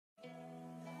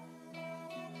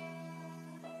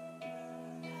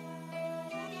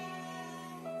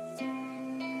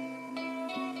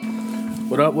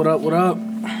What up, what up, what up?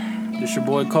 This your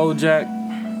boy Kojak.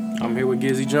 I'm here with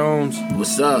Gizzy Jones.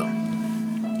 What's up?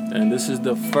 And this is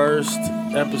the first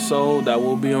episode that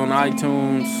will be on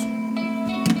iTunes.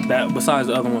 That besides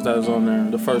the other ones that is on there,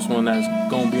 the first one that's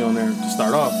gonna be on there to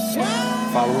start off.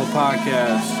 Follow Up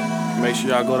Podcast. Make sure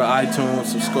y'all go to iTunes,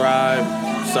 subscribe,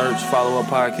 search Follow Up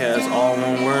Podcast, all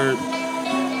one word.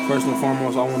 First and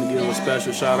foremost, I want to give a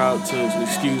special shout out to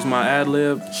Excuse My Ad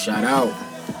Lib. Shout out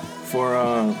For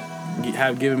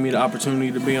have given me the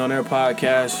opportunity to be on their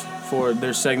podcast for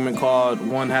their segment called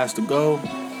One Has to Go.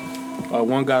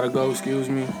 One Gotta Go, excuse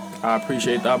me. I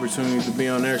appreciate the opportunity to be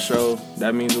on their show.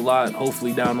 That means a lot.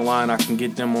 Hopefully down the line I can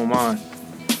get them on mine.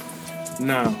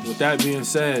 Now, with that being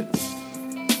said,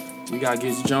 we got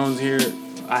Gizzy Jones here.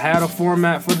 I had a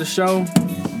format for the show,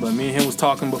 but me and him was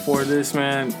talking before this,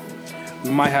 man.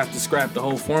 We might have to scrap the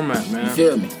whole format, man. You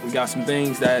feel me? We got some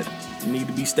things that need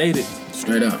to be stated.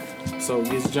 Straight up. So,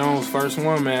 Gizzy Jones, first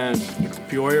one, man.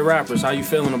 Peoria rappers, how you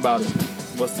feeling about it?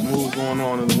 What's the move going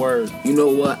on in the word? You know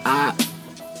what? I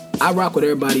rock with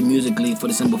everybody musically for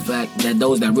the simple fact that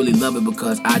those that really love it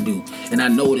because I do. And I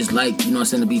know what it's like, you know what I'm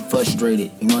saying, to be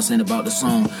frustrated, you know what I'm saying, about the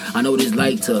song. I know what it's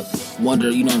like to wonder,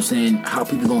 you know what I'm saying, how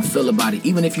people gonna feel about it.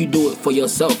 Even if you do it for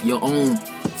yourself, your own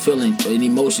feeling and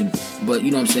emotion. But,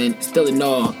 you know what I'm saying, still in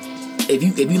all, if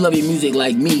you love your music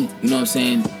like me, you know what I'm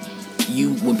saying,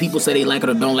 when people say they like it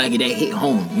or don't like it, they hit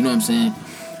home, you know what I'm saying?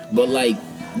 But like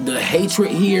the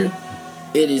hatred here,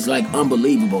 it is like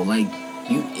unbelievable. Like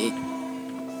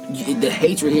the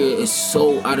hatred here is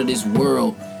so out of this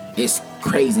world. It's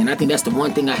crazy. And I think that's the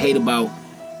one thing I hate about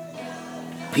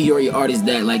Peoria artists,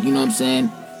 that, like, you know what I'm saying,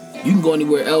 you can go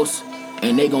anywhere else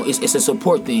and they gon' it's a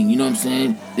support thing, you know what I'm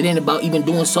saying? It ain't about even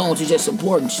doing songs, it's just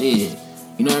supporting shit.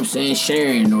 You know what I'm saying?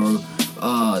 Sharing or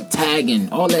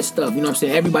tagging, all that stuff, you know what I'm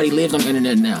saying? Everybody lives on the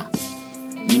internet now.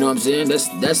 You know what I'm saying? That's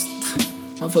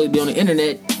motherfuckers be on the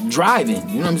internet driving.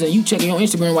 You know what I'm saying? You checking your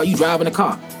Instagram while you driving a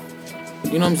car.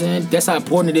 You know what I'm saying? That's how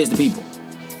important it is to people.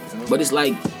 But it's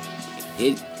like,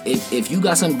 if you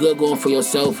got something good going for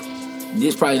yourself,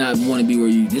 this probably not want to be where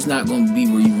you. This not going to be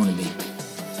where you want to be.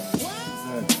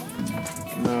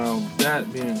 Now,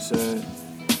 that being said,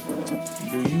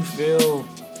 do you feel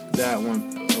that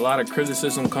when a lot of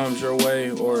criticism comes your way,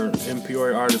 or in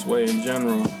Peoria artists' way in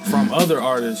general, from other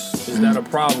artists, is that a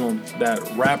problem that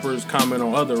rappers comment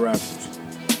on other rappers?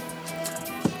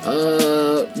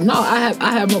 No, I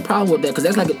have no problem with that, because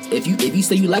that's like, if you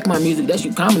say you like my music, that's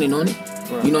you commenting on it.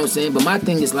 Right. You know what I'm saying? But my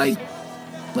thing is like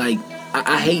I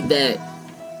hate that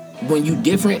when you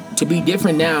different, to be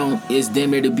different now is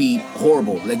damn near to be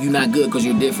horrible. Like, you're not good because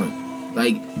you're different.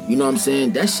 Like, you know what I'm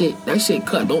saying? That shit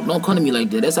cut. Don't come to me like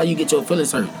that. That's how you get your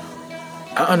feelings hurt.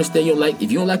 I understand if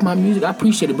you don't like my music, I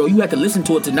appreciate it, bro. You have to listen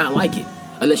to it to not like it.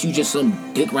 Unless you just some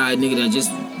dick ride nigga that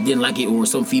just didn't like it, or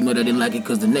some female that didn't like it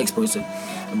because the next person.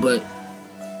 But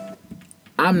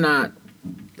I don't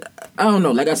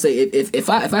know. Like I say, if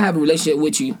I have a relationship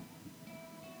with you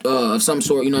of some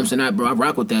sort, you know what I'm saying, I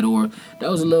rock with that, or that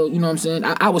was a little, you know what I'm saying,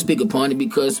 I would speak upon it,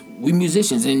 because we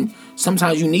musicians and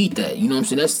sometimes you need that, you know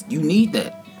what I'm saying, you need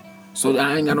that. So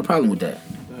I ain't got no problem with that.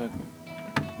 Exactly.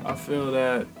 I feel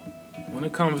that when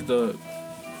it comes to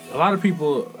a lot of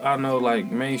people I know,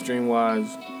 like mainstream wise,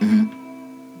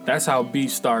 that's how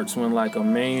beef starts, when like a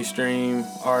mainstream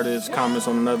artist comments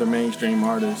on another mainstream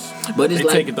artist. But it's they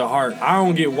take it to heart. I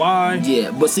don't get why. Yeah,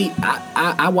 but see,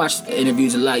 I watch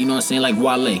interviews a lot, you know what I'm saying, like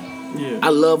Wale. Yeah. I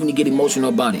love when you get emotional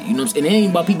about it, you know what I'm saying? And it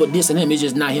ain't about people dissing him, it's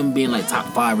just not him being like top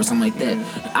 5 or something like that.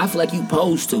 I feel like you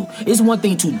posed to. It's one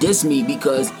thing to diss me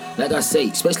because, like I say,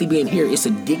 especially being here, it's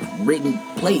a dick-ridden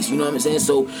place, you know what I'm saying?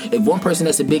 So if one person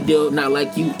that's a big deal not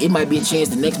like you, it might be a chance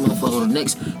the next motherfucker or the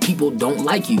next people don't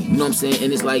like you know what I'm saying?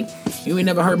 And it's like, you ain't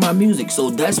never heard my music, so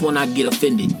that's when I get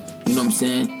offended, you know what I'm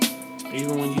saying?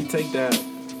 Even when you take that,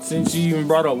 since you even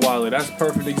brought up Wale, that's a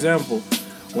perfect example.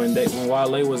 When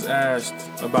Wale was asked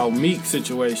about Meek's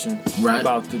situation, right,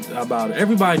 about it.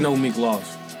 Everybody know Meek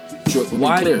lost. Sure,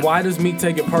 why does Meek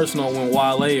take it personal when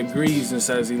Wale agrees and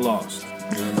says he lost?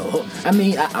 I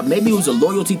mean, maybe it was a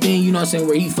loyalty thing, you know what I'm saying,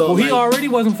 where he felt he already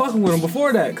wasn't fucking with him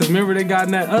before that, because remember they got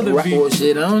in that other beef. Or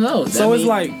shit, I don't know. So it's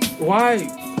like, why?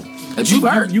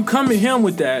 You come at him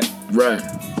with that, right?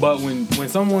 But when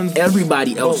someone's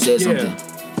everybody else says something.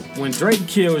 When Drake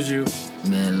kills you,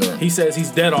 man, look, he says he's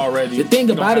dead already. The thing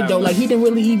about it though, like, he didn't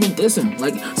really even diss him.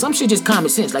 Like, some shit just common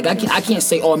sense. Like, I can't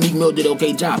say, oh, Meek Mill did an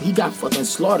okay job. He got fucking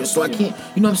slaughtered, so I can't.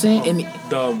 You know what I'm saying? And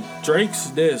the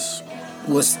Drake's diss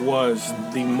was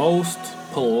the most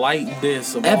polite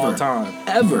diss of all time.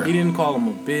 Ever. He didn't call him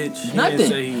a bitch. Nothing.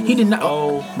 Didn't say he did not.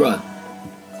 Oh, bruh.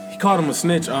 He called him a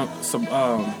snitch.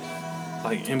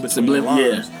 Like in between the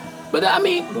lines. Yeah. But I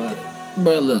mean,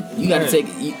 bro, look, you got to take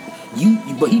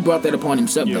it. But he brought that upon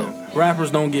himself, though.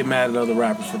 Rappers don't get mad at other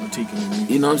rappers for critiquing them.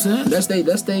 You know what I'm saying?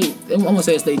 That's they. I won't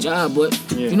say it's their job, but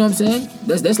you know what I'm saying?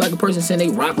 That's like a person saying they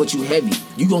rock with you heavy.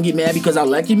 You gonna get mad because I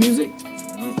like your music?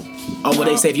 Oh, but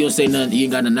they say if you don't say nothing, you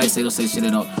ain't got nothing nice, they don't say shit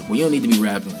at all. Well, you don't need to be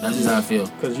rapping. That's just how I feel.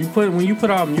 Because when you put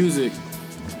out music,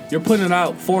 you're putting it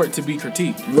out for it to be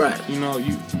critiqued. Right. You know,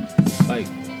 like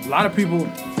a lot of people,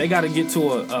 they got to get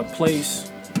to a place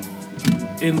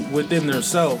within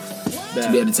themselves that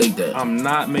to be able to take that. I'm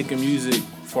not making music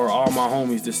for all my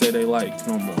homies to say they like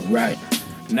no more. Right.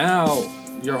 Now,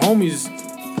 your homies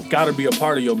got to be a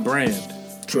part of your brand.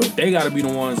 True. They got to be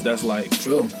the ones that's like...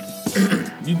 True.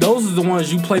 Those are the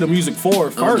ones you play the music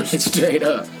for first. Straight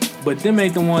up. But them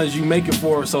ain't the ones you make it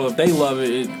for, so if they love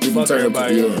it fuck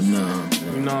everybody else. No.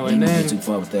 You know, and then... too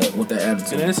far with that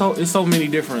attitude. And it's so many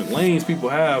different lanes people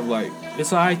have. Like,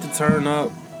 it's alright to turn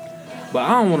up, but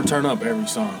I don't want to turn up every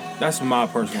song. That's my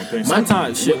personal opinion.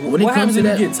 Sometimes, what happens if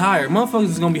you get tired? Motherfuckers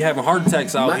is going to be having heart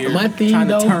attacks out here trying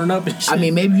to turn up and shit. I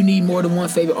mean, maybe you need more than one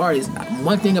favorite artist.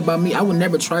 One thing about me, I would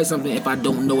never try something if I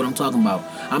don't know what I'm talking about.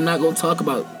 I'm not going to talk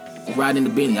about riding the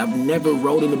Bentley. I've never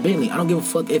rode in the Bentley. I don't give a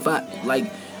fuck if I,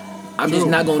 like... I'm just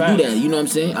not gonna do that. You know what I'm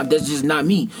saying? That's just not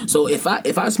me. So if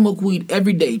I smoke weed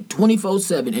every day,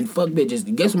 24/7, and fuck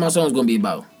bitches, guess what my song's gonna be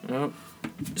about? Yep.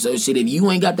 So shit, if you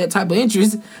ain't got that type of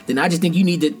interest, then I just think you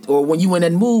need to, or when you in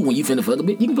that mood, when you finna fuck a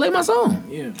bitch, you can play my song.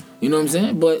 Yeah. You know what I'm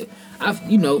saying? But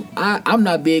I'm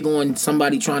not big on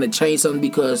somebody trying to change something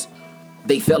because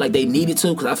they felt like they needed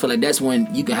to, because I feel like that's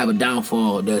when you can have a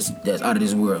downfall that's out of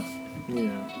this world. Yeah.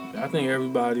 I think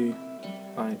everybody,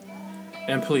 like.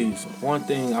 And please, one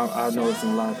thing I've noticed in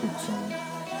a lot of people's songs,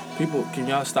 people, can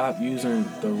y'all stop using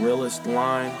the realest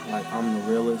line? Like, I'm the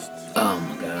realest. Oh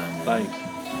my God. Like,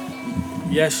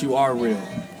 yes, you are real.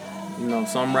 You know,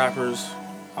 some rappers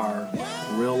are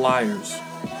real liars.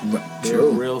 They're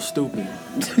real stupid.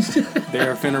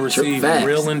 They're finna receive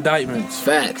real indictments.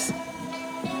 Facts.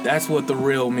 That's what the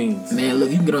real means. Man,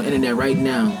 look, you can get on the internet right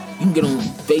now. You can get on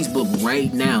Facebook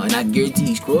right now, and I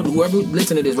guarantee you, whoever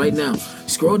listen to this right now,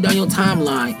 scroll down your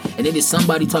timeline, and then there's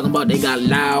somebody talking about they got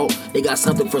loud, they got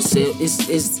something for sale.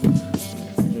 It's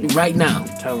right now.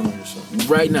 Telling on yourself.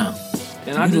 Right now.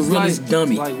 And I just like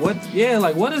dummy. Like what? Yeah,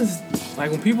 like what is like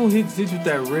when people hit you with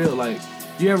that real? Like,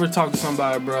 you ever talk to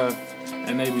somebody, bruh,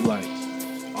 and they be like,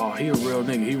 "Oh, he a real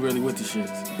nigga. He really with the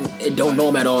shits." It don't know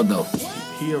him at all though.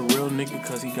 He a real nigga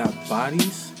because he got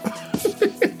bodies.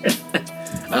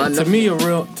 To me,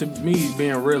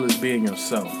 being real is being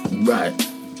yourself. Right.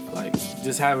 Like,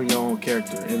 just having your own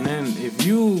character. And then if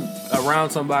you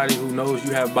around somebody who knows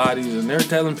you have bodies and they're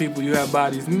telling people you have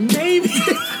bodies, maybe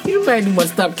you might want to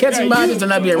stop catching bodies and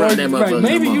not be around that motherfucker. Right,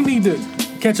 maybe you need to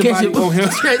catch a body on him.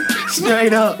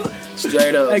 Straight up.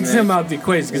 X him out the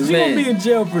equation, because you're going to be in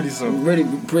jail pretty soon.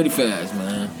 Pretty fast,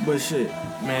 man. But shit,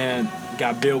 man,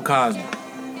 got Bill Cosby.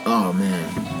 Oh,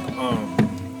 man.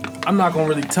 I'm not going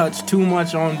to really touch too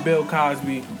much on Bill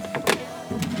Cosby,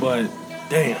 but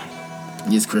damn.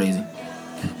 It's crazy.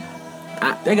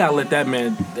 They got to let that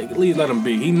man, let him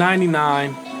be. He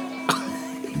 99.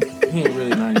 He ain't really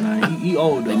 99. He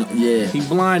older. Yeah. He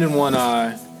blind in one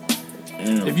eye.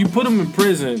 Damn. If you put him in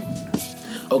prison...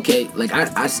 Okay, like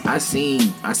I seen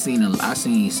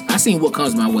what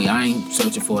comes my way. I ain't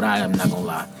searching for it. I am not gonna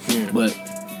lie. Yeah. But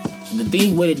the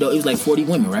thing with it though, it was like 40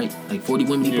 women, right? Like 40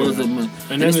 women he posted. And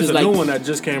then there's a new one that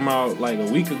just came out like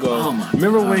a week ago. Oh my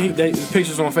Remember God. when the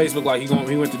pictures on Facebook like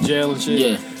he went to jail and shit?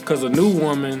 Yeah. Because a new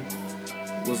woman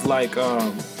was like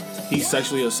he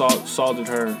sexually assaulted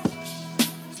her.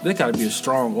 They gotta be a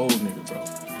strong old nigga, bro.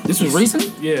 This was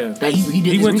recent? Yeah. Like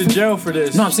he went to jail for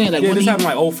this. No, I'm saying like this happened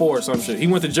like 04 or some shit. He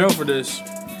went to jail for this,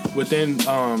 but then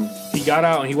he got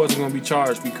out and he wasn't gonna be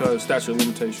charged because statute of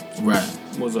limitations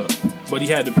was up. But he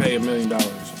had to pay $1 million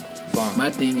fine. My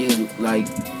thing is like,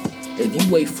 if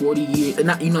you wait 40 years,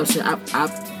 and you know what I'm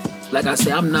saying, like I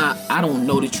said, I don't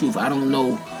know the truth. I don't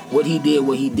know what he did,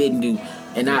 what he didn't do.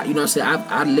 And you know what I'm saying,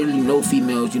 I literally know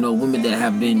females, you know, women that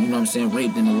have been, you know what I'm saying,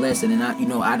 raped and molested, and I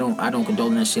don't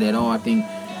condone that shit at all. I think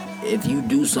if you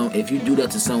do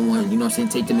that to someone, you know what I'm saying,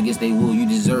 take them against their will, you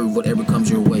deserve whatever comes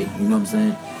your way, you know what I'm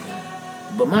saying?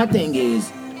 But my thing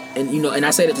is, and you know, and I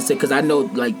say that to say, because I know,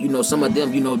 like, you know, some of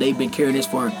them, you know, they've been carrying this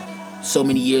for so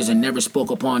many years and never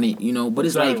spoke upon it, you know, but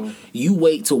it's like, you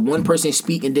wait till one person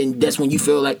speak, and then that's when you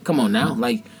feel like, come on now,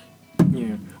 like.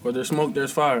 Yeah, where there's smoke,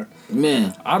 there's fire.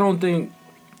 Man. I don't think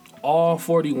all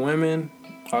 40 women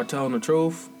are telling the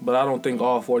truth, but I don't think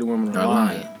all 40 women are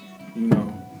lying. You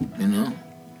know? You know?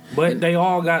 But they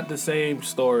all got the same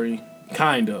story,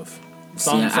 kind of.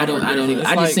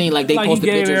 I just seen like they like posted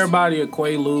he gave pictures. everybody a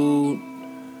Quaalude,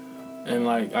 and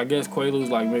like I guess Quaaludes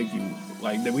like make you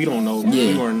like that. We don't know.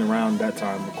 Yeah. We weren't around that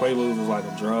time. But Quaaludes was like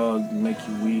a drug, make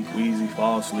you weak, wheezy,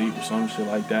 fall asleep or some shit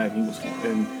like that.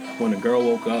 And when the girl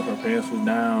woke up, her pants was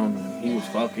down. And he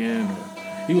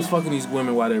was fucking these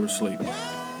women while they were sleeping.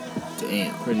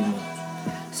 Damn. Pretty much.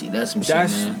 See, that's some shit,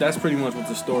 man. That's pretty much what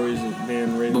the stories are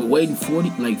being written. But waiting 40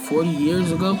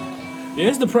 years ago. Yeah,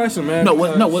 it's depressing, man. No,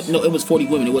 it was 40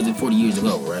 women. It wasn't 40 years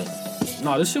ago, right?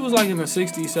 No, this shit was like in the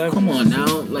 60s, 70s. Come on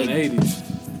now, like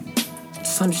 80s.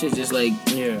 Some shit just like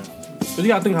yeah. But you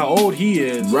gotta think how old he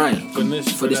is, right? For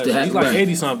this to happen, he's like right.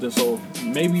 80 something, so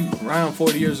maybe around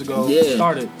 40 years ago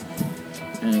started.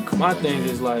 Man, My thing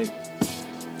is like,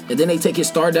 and then they take his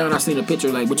star down. I seen a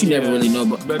picture like, but you never really know.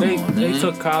 But they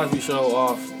took Cosby Show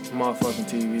off motherfucking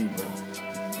TV, bro.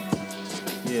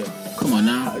 Yeah. Come on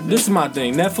now. This is my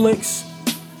thing. Netflix.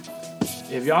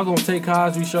 If y'all gonna take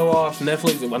Cosby Show off,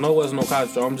 Netflix. I know it wasn't no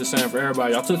Cosby Show. I'm just saying for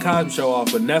everybody, y'all took Cosby Show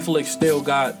off, but Netflix still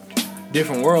got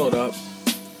Different World up.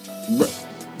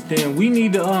 Then we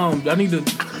need to I need to.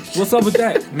 What's up with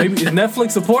that? Maybe is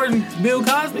Netflix supporting Bill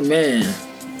Cosby? Man,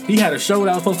 he had a show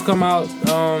that was supposed to come out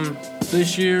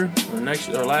this year or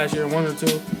last year, one or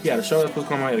two. He had a show that was supposed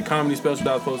to come out. He had a comedy special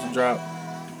that was supposed to drop.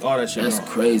 All that shit. That's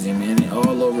crazy, man.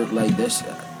 All over like that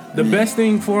shit. The best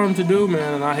thing for him to do,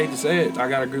 man, and I hate to say it, I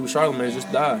gotta agree with Charlamagne, is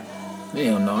just die.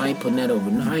 Hell no, I ain't putting that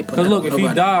over. No, I ain't putting that over. Cause look, if nobody.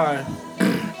 he die,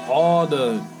 all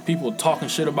the people talking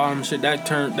shit about him and shit, that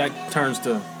turns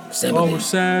to sympathy. Oh, we're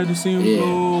sad to see him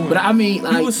go. But I mean,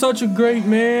 like, he was such a great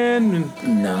man.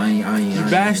 And no, I ain't.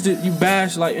 You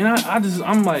bashed like, and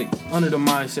I'm like under the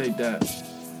mindset that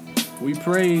we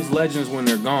praise legends when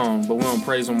they're gone, but we don't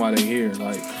praise them while they're here.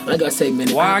 Like I say,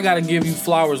 man, why I gotta give you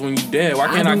flowers when you dead? Why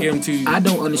can't I give them to you? I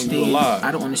don't understand. When you alive?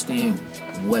 I don't understand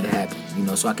what happened. You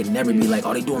know, so I can never be like,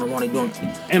 oh, they doing it wrong. They doing.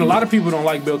 And a lot of people don't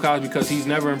like Bill Cosby because he's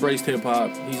never embraced hip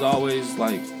hop. He's always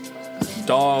like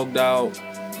dogged out.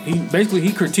 He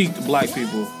critiqued black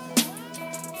people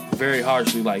very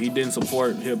harshly. Like he didn't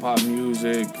support hip hop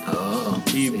music.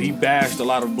 He bashed a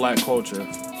lot of black culture.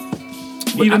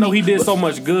 Even though he did so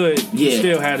much good, he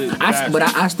still had it. But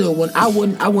I still wouldn't. I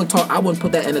wouldn't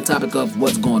put that in the topic of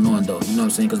what's going on though. You know what I'm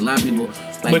saying? Because a lot of people.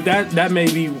 Like, but that may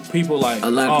be people like. A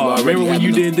lot of people remember when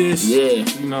you did this? Yeah.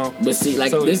 You know. But see,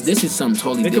 like so this is something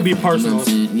totally. It could be personal.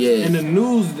 You know yeah. And the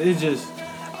news, it just.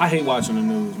 I hate watching the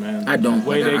news, man. I don't. The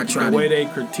way they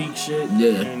critique shit.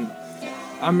 Yeah. And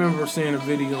I remember seeing a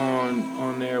video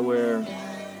on there where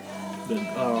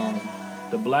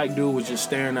the black dude was just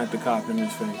staring at the cop in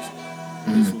his face.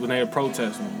 When they were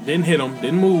protesting. Didn't hit him,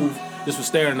 didn't move, just was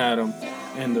staring at him.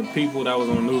 And the people that was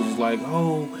on the news was like,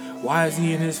 oh, why is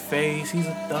he in his face? He's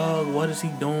a thug. What is he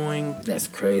doing? That's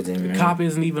crazy, man. The cop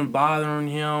isn't even bothering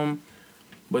him.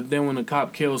 But then when the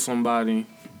cop kills somebody,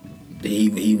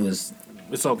 he was...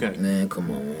 It's okay. Man, come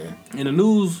on, man. In the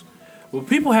news, what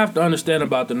people have to understand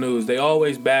about the news, they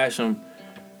always bash them.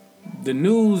 The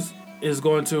news is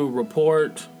going to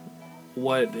report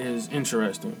what is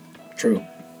interesting. True.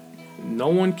 No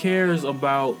one cares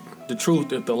about the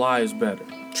truth if the lie is better.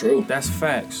 True. That's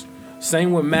facts.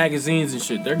 Same with magazines and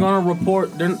shit. They're gonna report.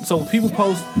 So people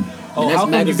post, oh, how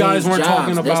come you guys weren't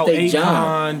talking about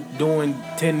Akon doing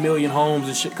 10 million homes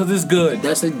and shit? Because it's good.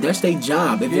 That's their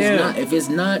job. If it's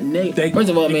not negative, first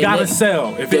of all, man, you gotta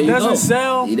sell. If it doesn't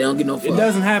sell, you don't get no fuck. It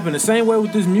doesn't happen. The same way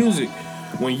with this music.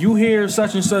 When you hear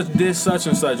such and such, this, such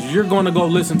and such, you're going to go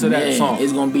listen to that song.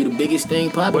 It's going to be the biggest thing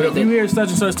popping. But if you hear such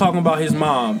and such talking about his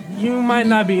mom, you might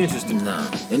not be interested. Nah.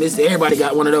 And everybody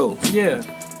got one of those. Yeah.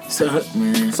 So,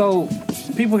 man. So,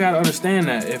 people got to understand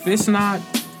that. If it's not...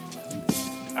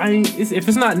 if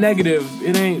it's not negative,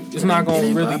 it's not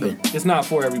going to really... Popping. It's not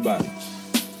for everybody.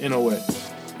 In a way.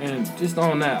 And just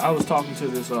on that, I was talking to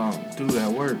this dude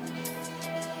at work.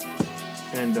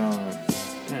 And,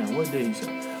 damn, what did he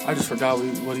say? I just forgot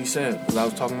what he said because I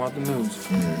was talking about the news.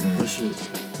 But shit,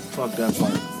 fuck that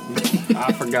part.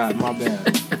 I forgot. My bad.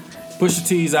 Pusha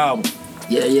T's album.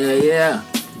 Yeah.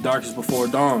 Darkest Before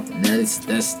Dawn. That's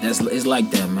it's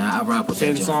like that, man. I rock with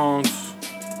 10 that. songs.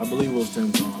 I believe it was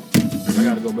 10 songs. I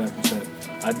gotta go back and check.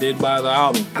 I did buy the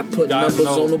album. I put numbers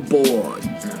on the board.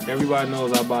 Everybody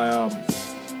knows I buy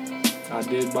albums. I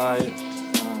did buy it.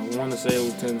 I want to say it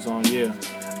was 10 songs. Yeah.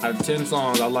 Out of 10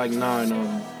 songs, I like 9 of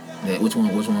them. Yeah, which one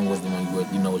was the one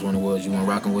you know which one it was you were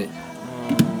rocking with?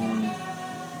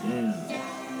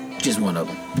 Just one of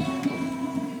them.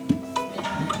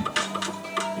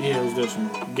 Yeah, it was this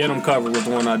one. Get 'Em Covered was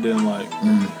the one I didn't like.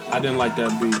 I didn't like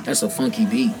that beat. That's a funky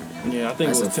beat. Yeah, I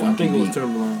think it was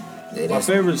Timbaland. Yeah, my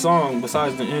favorite song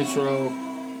besides the intro,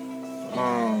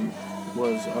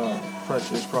 was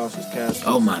Precious Cross's Casket.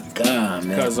 Oh my God,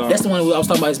 man! 'Cause, that's the one where I was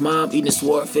talking about his mom eating the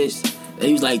swordfish. And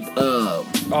he was like,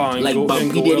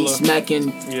 P. Diddy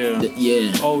smacking.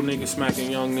 Yeah. Old niggas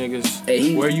smacking young niggas.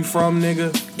 Hey, where you from,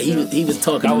 nigga? He was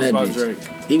talking. That was about Drake.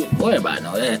 Everybody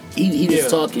know that. He was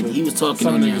talking. He was talking.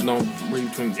 Some niggas don't read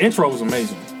between. The intro was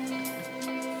amazing.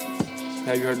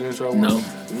 Have you heard the intro? No.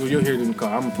 Well, you'll hear it in the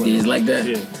car. I'm gonna play it. It's like that.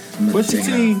 Yeah. Pusha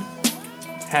T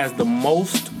has the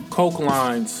most coke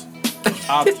lines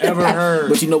I've ever heard.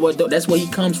 But you know what though? That's where he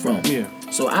comes from. Yeah.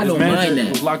 So I don't mind that.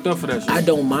 Was locked up for that shit. I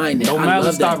don't mind that. No matter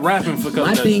stop rapping for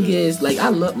my thing is like I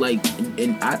love like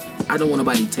and I don't want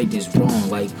nobody to take this wrong.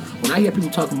 Like when I hear people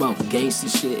talking about gangster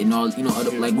shit and all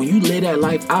other like when you live that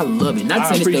life, I love it. Not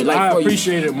saying it's the life for you. I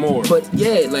appreciate it more. But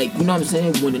yeah, like you know what I'm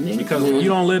saying? When the nigga because when you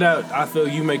don't live that, I feel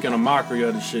you making a mockery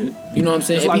of the shit. You know what I'm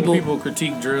saying? It's like people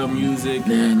critique drill music.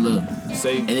 Man, look.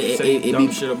 Say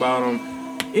dumb shit about them.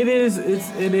 It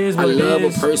is what I love a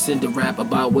person to rap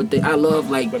about what they. I love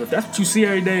like. But if that's what you see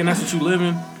every day and that's what you live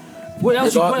in, what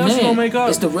else you gonna make up?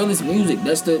 It's the realest music.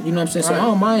 That's the you know what I'm saying. Right. So I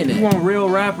don't mind that. You want real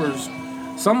rappers?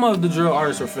 Some of the drill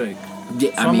artists are fake.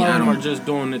 Yeah, some of them are just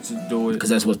doing it to do it.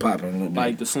 Because that's what's popping.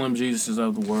 Like the Slim Jesuses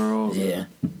of the world. Yeah.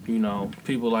 You know,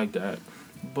 people like that.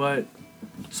 But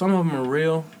some of them are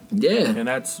real. Yeah. And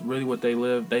that's really what they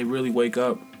live. They really wake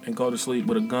up and go to sleep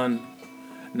with a gun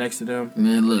next to them.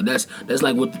 Man, look, that's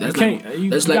like what that's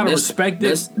respect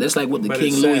it. That's like with the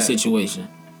King Louis situation.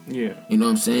 Yeah, you know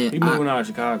what I'm saying. He moving out of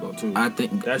Chicago too. I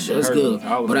think that shit that's hurt good.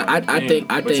 But I think.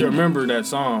 But you remember that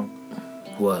song?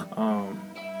 What?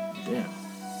 Damn.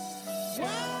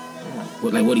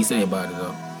 What he say about it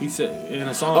though? He said in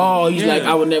a song. Oh, he's like,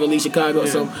 I would never leave Chicago.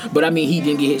 Yeah. So, but I mean, he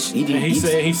didn't get hit.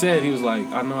 He said he was like,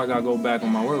 I know I gotta go back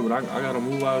on my word, but I gotta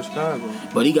move out of Chicago.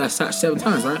 But he got shot 7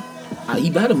 times, right? He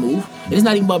better move. And it's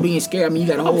not even about being scared. I mean, you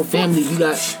got a whole family. You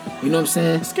got, you know what I'm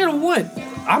saying? Scared of what?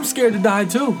 I'm scared to die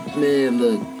too. Man,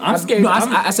 look, I'm scared. No,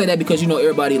 I say that because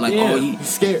everybody like, he's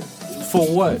scared. For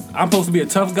what? I'm supposed to be a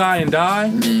tough guy and die?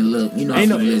 Man, look, you know how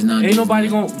everybody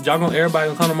gonna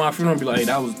come to my funeral and be like, hey,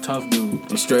 that was a tough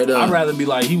dude. Straight up. I'd rather be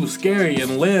like, he was scary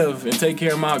and live and take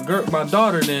care of my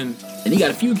daughter than. And he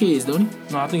got a few kids, don't he?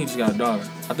 No, I think he just got a daughter.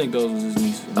 I think those was his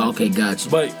nieces. Okay, gotcha.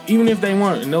 But even if they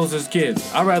weren't, and those was his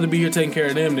kids, I'd rather be here taking care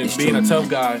of them than being a tough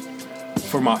guy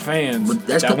for my fans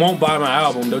that won't buy my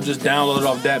album. They'll just download it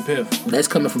off Dat Piff. That's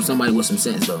coming from somebody with some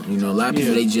sense, though. You know, a lot of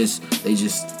people, they just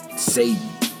say.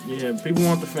 Yeah, people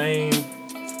want the fame.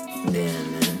 Yeah,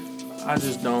 man. I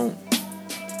just don't.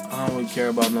 I don't really care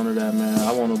about none of that, man.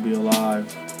 I want to be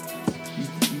alive.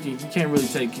 You can't really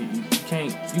take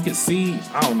it. You can see.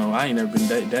 I don't know. I ain't never been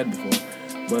dead before,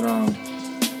 but I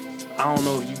don't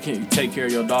know if you can take care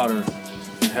of your daughter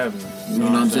in heaven. You know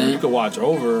what I'm saying? You can watch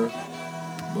over her,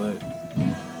 but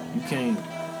you can't.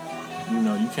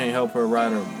 You can't help her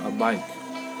ride a bike.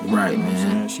 Right,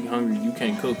 man. She hungry. You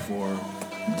can't cook for her.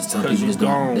 Some people just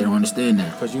don't. They don't understand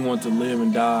that. Because you want to live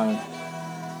and die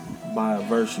by a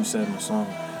verse you said in a song.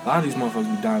 A lot of these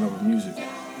motherfuckers be dying over music.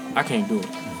 I can't do it.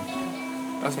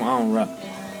 That's why I don't rap.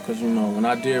 Because, when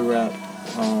I did rap,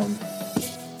 man,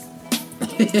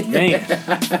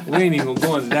 we ain't even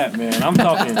going to that, man. I'm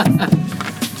talking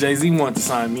Jay-Z wanted to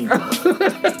sign me.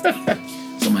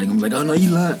 Somebody gonna be like, oh, no, you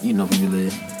lied. You know who you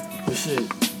live. But shit,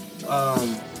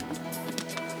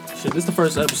 this is the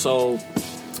first episode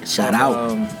Shout out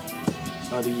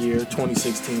of the year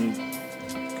 2016.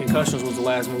 Concussions was the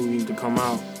last movie to come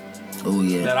out. Oh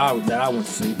yeah. That I went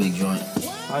to see. Big joint.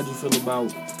 How'd you feel about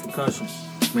Concussions?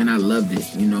 Man, I loved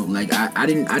it. Like I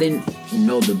didn't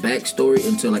know the backstory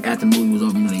until like after the movie was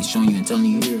over. They showing you and telling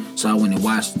you. Yeah. So I went and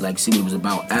watched see what it was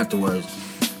about afterwards.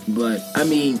 But I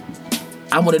mean,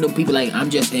 I'm one of them people like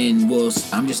I'm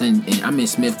in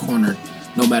Smith Corner.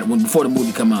 No matter before the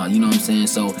movie come out, you know what I'm saying?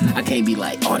 So I can't be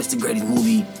like, oh, this is the greatest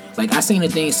movie. Like I seen the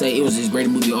thing say it was his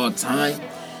greatest movie of all time.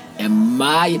 And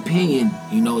my opinion,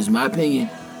 it's my opinion.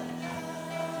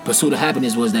 Pursuit of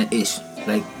Happiness was that ish.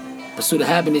 Like Pursuit of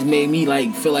Happiness made me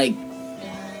like feel like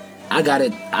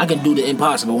I can do the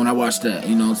impossible when I watched that,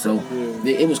 So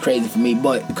it was crazy for me.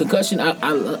 But Concussion, I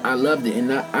loved it,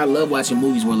 and I love watching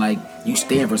movies where like you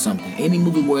stand for something. Any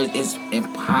movie where it's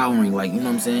empowering, like you know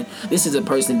what I'm saying. This is a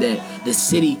person that the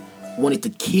city wanted to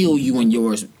kill you and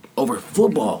yours over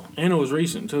football, and it was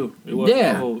recent too. It was you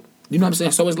know what I'm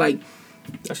saying. So it's like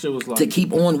that shit was like to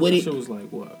keep on with it. That shit was like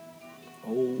what,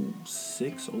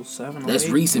 06, 07, 08? That's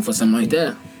recent for something like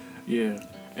that. Yeah.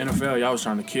 NFL, y'all was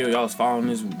trying to kill. Y'all was following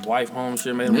his wife home,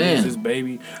 shit, made him lose his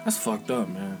baby. That's fucked up,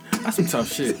 man. That's some tough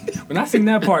shit. When I seen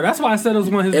that part, that's why I said it was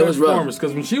one of his best performances.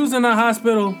 Because when she was in that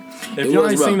hospital, if y'all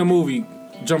ain't seen the movie,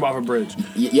 jump off a bridge.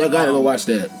 Y'all gotta go watch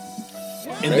that.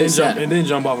 and then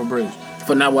jump off a bridge.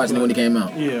 For not watching it when it came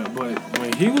out. Yeah, but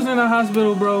when he was in the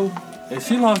hospital, bro, and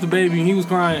she lost the baby and he was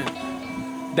crying,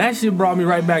 that shit brought me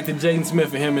right back to Jaden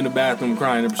Smith and him in the bathroom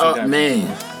crying. Oh man,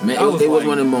 it was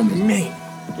one of the moments. Man,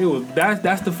 it was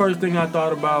that's the first thing I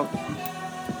thought about.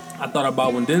 I thought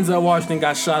about when Denzel Washington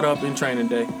got shot up in Training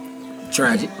Day.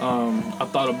 Tragic. I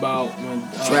thought about when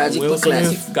Tragic, Will Smith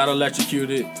classic. got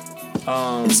electrocuted.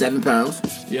 7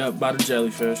 pounds. Yeah, by the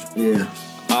jellyfish. Yeah.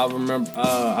 I remember.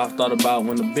 I thought about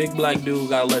when the big black dude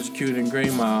got electrocuted in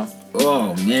Green Mile.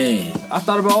 Oh man. I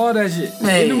thought about all that shit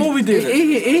in the movie theater.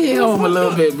 It hit home a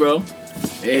little bit, bro.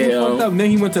 Yeah. And then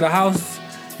he went to the house.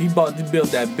 He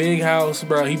built that big house,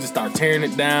 bro. He just started tearing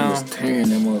it down. Just tearing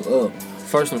them up.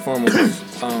 First and foremost,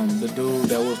 the dude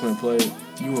that Will Smith played,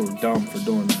 you were dumb for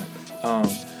doing that.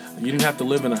 You didn't have to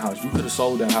live in a house. You could have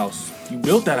sold that house. You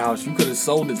built that house. You could have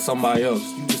sold it to somebody else.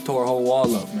 You just tore a whole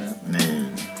wall up, man.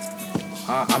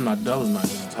 That was not in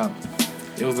his house.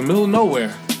 It was in the middle of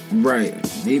nowhere. Right.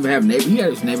 They even have neighbors. He had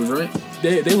his neighbors, right?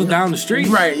 They was down the street.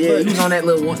 Right, yeah. He was on that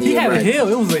little one. He had a hill.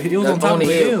 It was on top of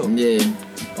a hill. Yeah.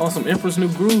 On some Empress New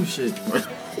Groove shit.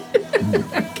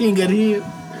 King of the Hill.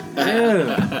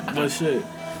 Yeah. But shit.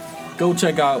 Go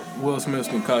check out Will Smith's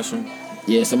Concussion.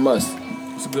 Yeah, it's a must.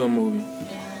 It's a good movie.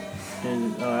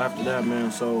 And after that,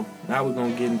 man, so now we're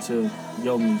going to get into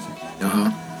your music.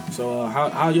 So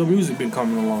how your music been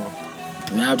coming along?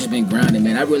 Man, I've just been grinding,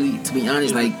 man. I really, to be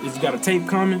honest, like... Is you got a tape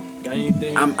coming? Got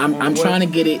anything? I'm trying to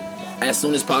get it as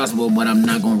soon as possible, but I'm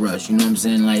not going to rush. You know what I'm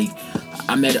saying? Like,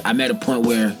 I'm at a point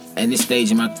where, at this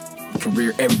stage in my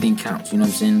career, everything counts. You know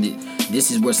what I'm saying? This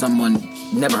is where someone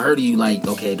never heard of you, like,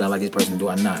 okay, do I like this person? Do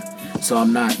I not? So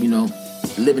I'm not,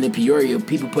 living in Peoria,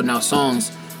 people putting out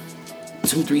songs,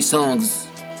 2-3 songs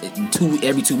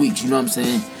every 2 weeks, you know what I'm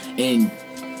saying? And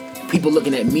people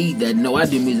looking at me that know I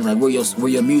do music, like, where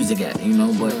your music at,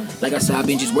 But like I said, I've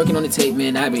been just working on the tape,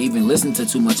 man. I haven't even listened to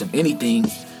too much of anything,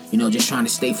 just trying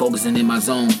to stay focused and in my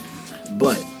zone.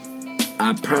 But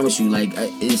I promise you, like,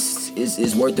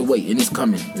 it's worth the wait, and it's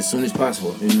coming as soon as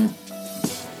possible,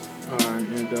 All right,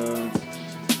 and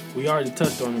we already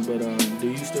touched on it, but do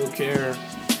you still care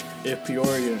if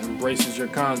Peoria embraces your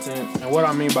content? And what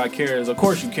I mean by care is, of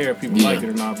course you care if people like it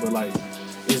or not, but like,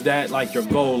 is that like your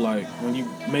goal? Like, when you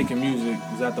making music,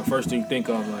 is that the first thing you think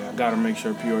of? Like, I gotta make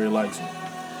sure Peoria likes it.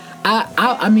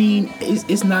 I mean,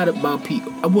 it's not about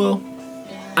people. Well,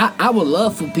 I would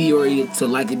love for Peoria to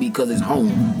like it because it's home.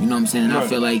 You know what I'm saying? And I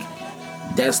feel like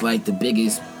that's like the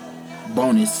biggest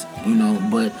bonus.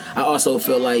 But I also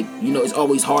feel like it's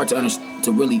always hard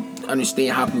to really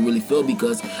understand how people really feel,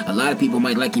 because a lot of people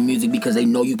might like your music because they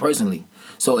know you personally.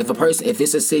 So if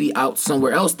it's a city out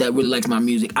somewhere else that really likes my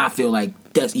music, I feel like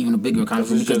that's even a bigger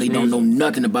accomplishment because they don't know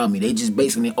nothing about me. They just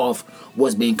basing it off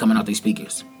what's been coming out their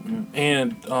speakers.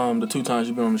 And the 2 times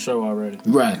you've been on the show already.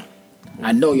 Right.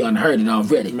 I know y'all heard it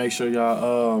already. Make sure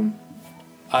y'all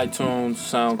iTunes,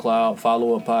 SoundCloud,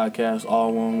 Follow Up Podcast,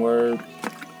 all one word.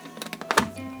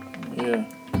 Yeah.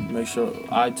 Make sure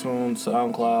iTunes,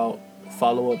 SoundCloud,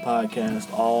 Follow Up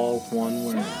Podcast, all one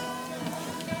word.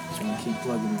 So I keep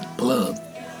plugging it. Plug.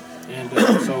 And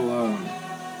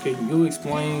can you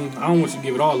explain, I don't want you to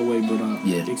give it all away, but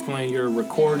explain your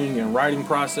recording and writing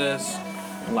process,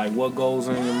 and like what goes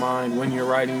in your mind when you're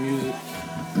writing music?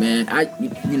 Man,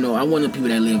 I'm one of the people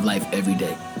that live life every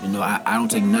day. I don't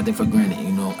take nothing for granted.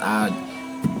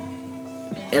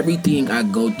 Everything I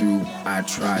go through, I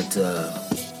try to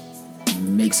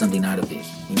make something out of it.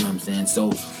 You know what I'm saying?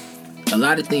 So a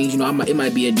lot of things, it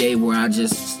might be a day where I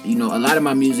just, a lot of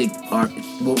my music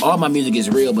all my music is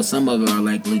real, but some of it are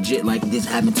like legit, like this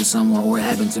happened to someone or it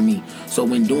happened to me. So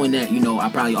when doing that, I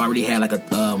probably already had like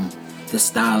the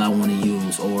style I want to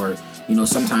use, or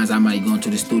sometimes I might go into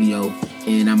the studio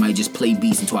and I might just play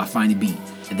beats until I find a beat,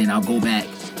 and then I'll go back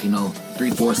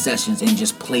 3-4 sessions and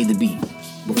just play the beat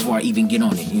before I even get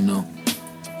on it.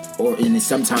 Or and then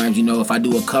sometimes, if I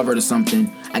do a cover to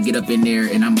something, I get up in there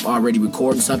and I'm already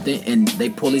recording something and they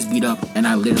pull this beat up and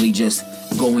I literally just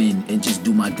go in and just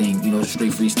do my thing,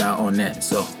 straight freestyle on that.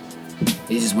 So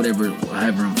it's just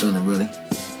however I'm feeling, really.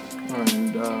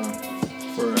 And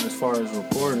as far as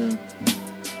recording,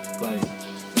 like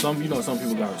some people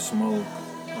gotta smoke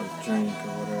or drink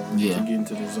or whatever to get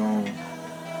into the zone.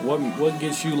 What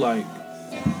gets you like,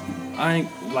 I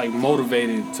ain't like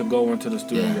motivated to go into the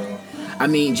studio? Yeah. I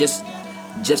mean, just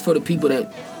for the people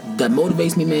that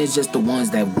motivates me, man, is just the ones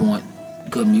that want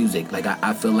good music. Like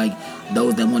I feel like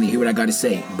those that want to hear what I gotta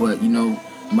say. But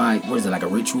what is it, like a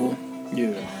ritual?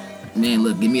 Yeah. Man,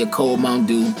 look, give me a cold Mountain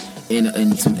Dew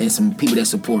and some people that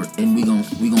support, and we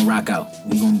gonna rock out.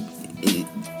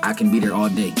 I can be there all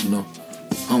day,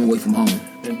 home away from home.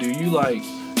 And do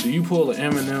you pull an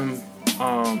Eminem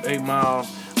 8 Mile,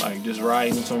 like just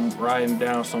writing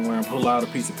down somewhere and pull out a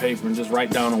piece of paper and just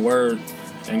write down a word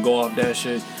and go off that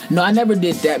shit? No, I never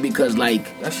did that because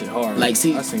like that shit hard. Like,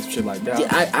 see, I seen some shit like that.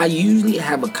 Yeah, I usually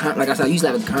have like I said, I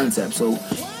usually have a concept. So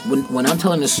when I'm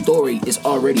telling a story, it's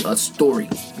already a story.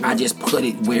 I just put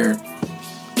it where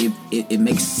it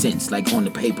makes sense, like on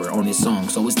the paper, on this song.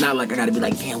 So it's not like I gotta be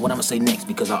like, damn, what I'm gonna say next,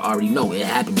 because I already know it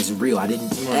happened. It's real. I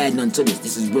didn't add nothing to this.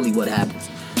 This is really what happens.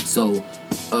 So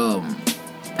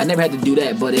I never had to do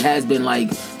that, but it has been like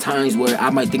times where I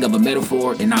might think of a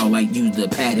metaphor and I'll like use the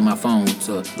pad in my phone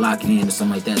to lock it in or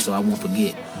something like that, so I won't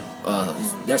forget.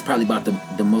 That's probably about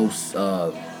the most.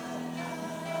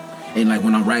 And like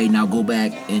when I'm writing, I'll go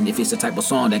back, and if it's the type of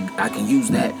song that I can use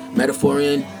that metaphor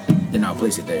in, then I'll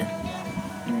place it there.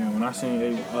 Yeah, when I seen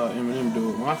Eminem do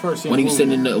it, when I first seen when he was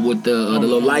sitting with the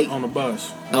little light on the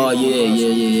bus. Oh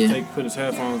yeah. Put his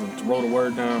headphones and wrote a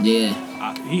word down. Yeah.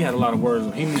 He had a lot of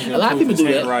words. He needed a lot of people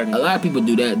do that. Writing. A lot of people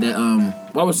do that. That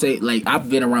I would say, like, I've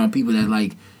been around people that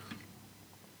like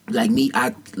me.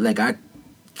 I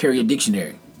carry a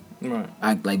dictionary. Right.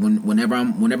 I like whenever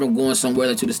I'm going somewhere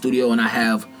like to the studio and I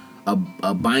have a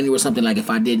binder or something, like if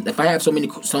I have so many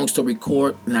songs to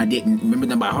record and I didn't remember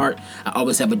them by heart, I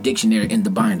always have a dictionary in the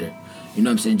binder. You know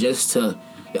what I'm saying? Just to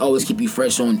always keep you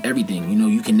fresh on everything. You know,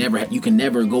 you can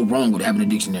never go wrong with having a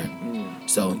dictionary.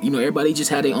 So, you know, everybody just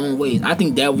had their own ways. I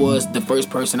think that was the first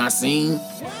person I seen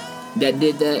that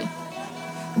did that.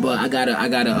 But I got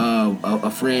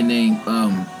a friend named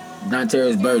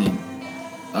Dontaris Burden,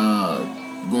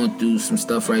 going through some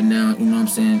stuff right now. You know what I'm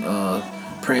saying?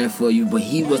 Praying for you. But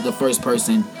he was the first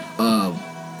person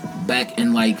back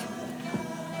in like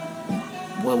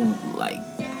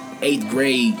 8th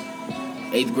grade,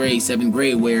 7th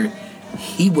grade, where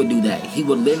he would do that. He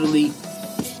would literally,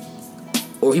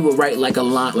 or he would write like a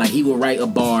line, like he would write a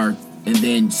bar and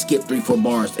then skip 3-4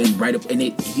 bars and write up, and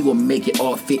he will make it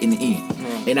all fit in the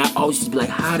end. And I always just be like,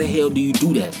 how the hell do you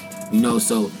do that? You know,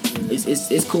 so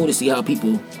it's cool to see how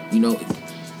people, you know,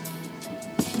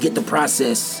 get the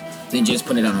process than just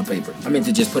put it out on paper. I meant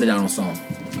to just put it out on song.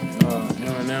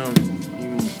 Eminem,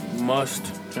 you must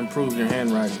improve your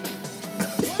handwriting.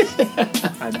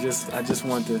 I just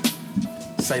want to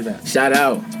say that. Shout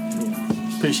out.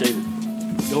 Yeah. Appreciate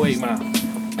it. Go 8 Mile.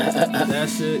 That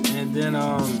shit. And then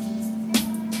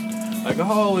like I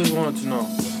always wanted to know,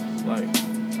 like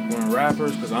when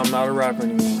rappers, because I'm not a rapper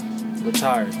anymore,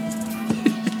 retired.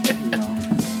 You know,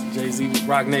 Jay-Z,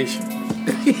 Rock Nation.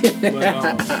 But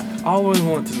I always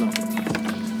wanted to know,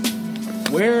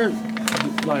 where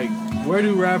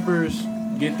do rappers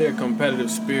get their competitive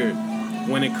spirit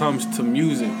when it comes to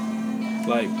music?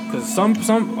 Like, cause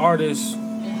some artists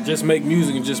just make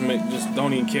music and just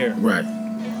don't even care. Right.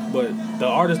 But the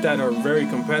artists that are very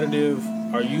competitive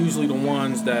are usually the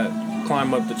ones that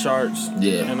climb up the charts.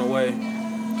 Yeah. In a way,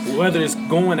 whether it's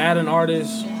going at an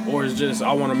artist or it's just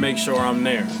I want to make sure I'm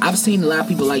there. I've seen a lot of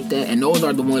people like that, and those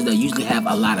are the ones that usually have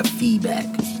a lot of feedback.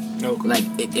 Okay. Like,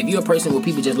 if you're a person where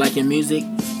people just like your music,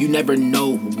 you never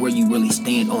know where you really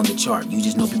stand on the chart. You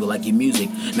just know people like your music.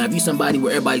 Now, if you're somebody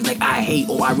where everybody's like, I hate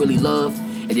or I really love,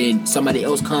 and then somebody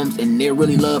else comes and they're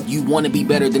really loved, you want to be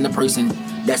better than the person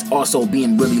that's also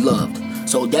being really loved.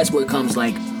 So that's where it comes,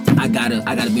 like, I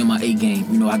gotta be on my A game.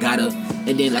 You know, I gotta,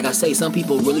 and then, like I say, some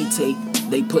people really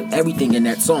they put everything in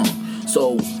that song.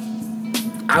 So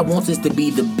I want this to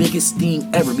be the biggest thing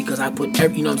ever because I put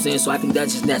you know what I'm saying? So I think that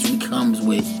just naturally comes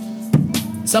with,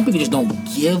 some people just don't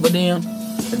give a damn,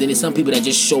 and then there's some people that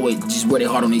just show it, just wear their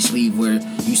heart on their sleeve, where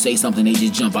you say something, they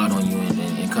just jump out on you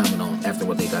and comment on after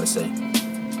what they gotta say.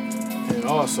 And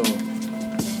also,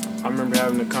 I remember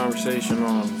having a conversation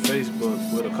on Facebook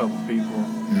with a couple people.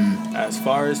 As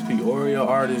far as Peoria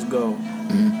artists go,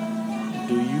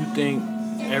 do you think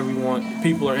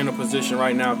people are in a position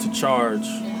right now to charge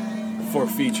for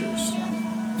features?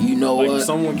 You know like what?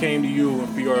 Someone came to you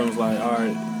and Peoria was like, all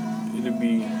right, it'd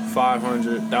be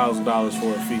 $500,000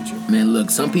 for a feature. Man, look,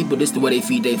 some people, this is the way they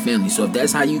feed their family. So if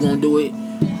that's how you gonna do it,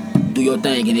 do your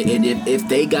thing. And if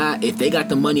they got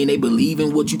the money and they believe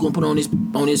in what you gonna put on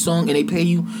this song and they pay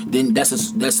you, then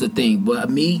that's the thing. But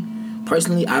me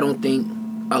personally, I don't think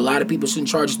a lot of people shouldn't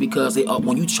charge just because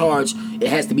when you charge, it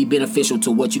has to be beneficial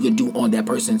to what you could do on that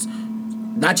person's,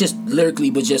 not just lyrically,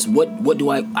 but just what do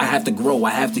I have to grow?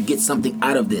 I have to get something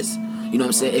out of this. You know what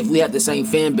I'm saying? If we have the same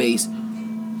fan base,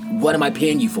 what am I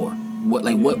paying you for? What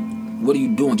are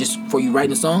you doing? Just for you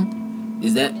writing a song?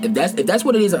 Is that if that's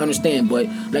what it is, I understand. But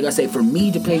like I say, for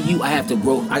me to pay you, I have to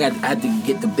grow. I have to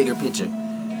get the bigger picture. You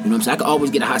know what I'm saying? I could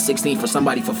always get a hot 16 for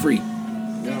somebody for free.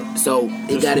 Yeah. So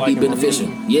it got to be beneficial.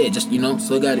 Yeah, just, you know.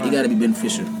 So it got to be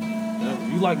beneficial. Yeah,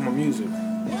 you like my music,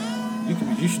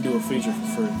 you should do a feature for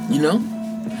free. You know,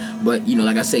 but you know,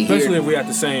 like I say, especially if we at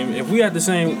the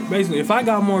same, basically, if I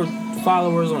got more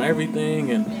followers on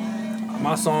everything and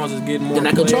my songs is getting more, then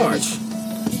I can charge.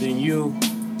 Then you,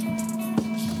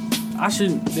 I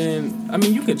should. Then I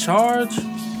mean, you could charge,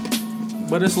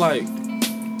 but it's like,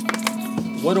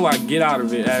 what do I get out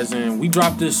of it? As in, we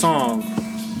drop this song,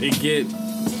 it get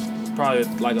probably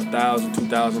like 1,000,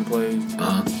 2,000 plays.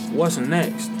 What's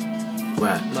next?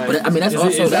 Right. Like, but I mean, that's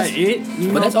also that it. You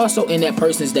know? But that's also in that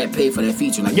person's that pay for that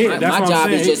feature. Like, yeah, that's my what job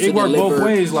I'm saying. is just it to deliver. Both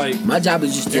ways. Like, my job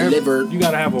is just to deliver. You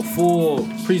gotta have a full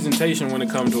presentation when it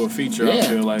comes to a feature. Yeah. I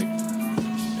feel like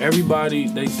everybody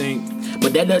they think.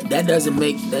 But that doesn't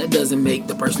make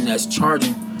the person that's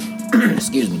charging.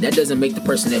 Excuse me. That doesn't make the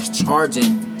person that's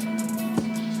charging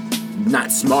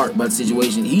not smart about the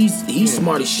situation. He's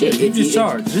smart as shit. Yeah, just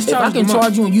charge. If I can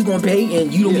charge you and you gonna pay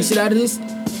and you don't get shit out of this,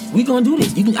 we gonna do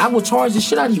this. I will charge the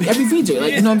shit out of you every feature.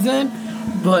 Like, you know what I'm saying?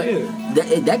 But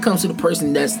that comes to the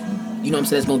person that's, you know what I'm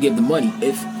saying, that's gonna give the money.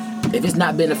 If it's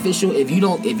not beneficial, if you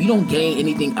don't gain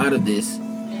anything out of this,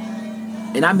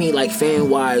 and I mean like fan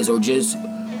wise or just,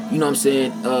 you know what I'm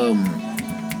saying,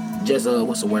 just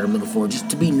what's the word I'm looking for? Just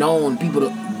to be known, people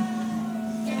to.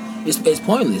 It's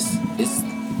pointless.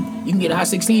 You can get a hot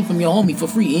 16 from your homie for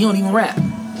free. He don't even rap.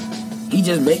 He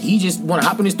just want to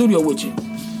hop in the studio with you.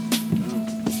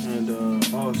 And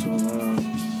also,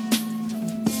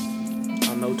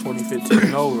 I know 2015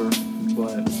 is over,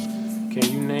 but can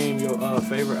you name your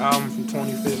favorite album from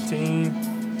 2015?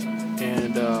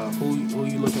 And who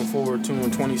you looking forward to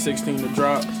in 2016 to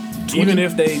drop? Even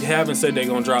if they haven't said they're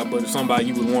gonna drop, but somebody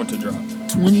you would want to drop.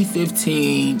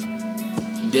 2015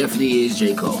 definitely is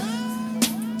J. Cole.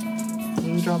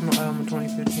 He dropped no album in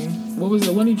 2015. What was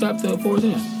it? When he dropped the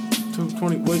 410?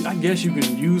 2020. Well, I guess you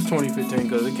can use 2015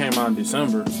 because it came out in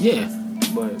December. Yeah.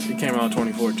 But it came out in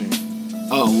 2014.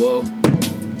 Oh well,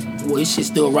 this shit's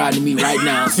still riding me right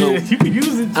now. So you can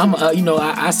use it. I'm,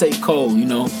 I say Cole,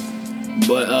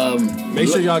 but make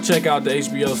sure y'all check out the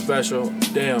HBO special.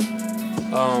 Damn.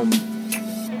 I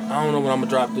don't know when I'm gonna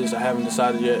drop this. I haven't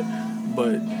decided yet,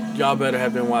 but y'all better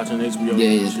have been watching HBO.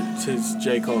 Yeah. His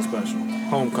J. Cole special,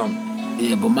 Homecoming.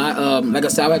 Yeah, but my like I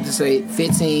said, I would have to say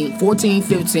 14,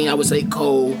 15, I would say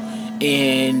Cole,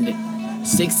 and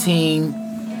 16,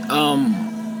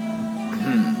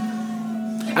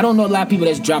 I don't know a lot of people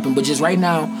that's dropping, but just right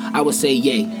now, I would say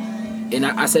Ye. And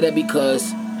I say that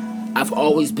because I've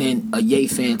always been a Ye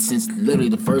fan since literally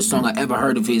the first song I ever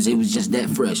heard of his. It was just that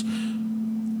fresh.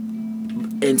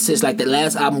 And since like the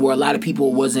last album where a lot of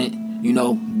people wasn't,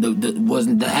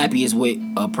 wasn't the happiest with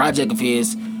a project of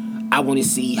his, I want to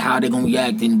see how they're gonna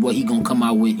react and what he gonna come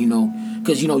out with,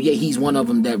 because he's one of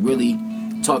them that really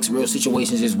talks real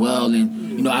situations as well,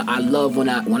 and I love when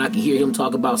I can hear him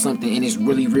talk about something and it's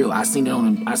really real. I seen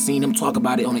him talk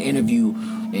about it on an interview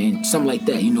and something like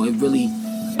that. It really,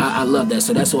 I love that.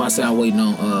 So that's why I say I'm waiting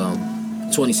on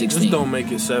 2016. Just don't make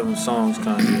it 7 songs,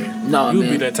 Kanye. No, you'll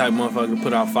man. be that type of motherfucker to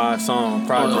put out 5 song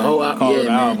project, call it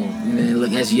an album. Man,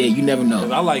 look, that's you never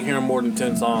know. I like hearing more than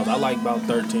 10 songs. I like about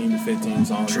 13 to 15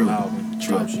 songs True. on an album.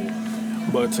 True. Shit.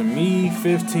 But to me,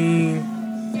 15,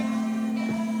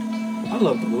 I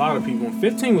loved a lot of people.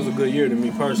 15 was a good year to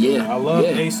me personally. Yeah. I love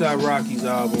Yeah. A$AP Rocky's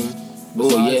album. Oh,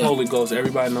 Besides yeah. Holy Ghost.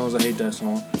 Everybody knows I hate that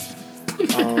song.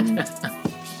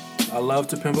 I love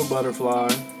To Pimp a Butterfly.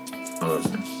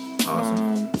 Awesome.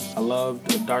 I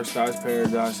loved Dark Skies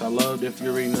Paradise. I loved If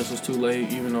You're Reading This Was Too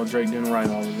Late, even though Drake didn't write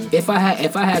all of it. If I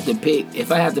had to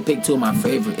pick 2 of my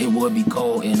favorite, it would be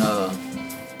Cole and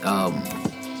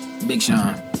Big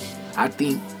Sean. I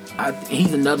think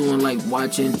he's another one like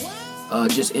watching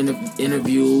just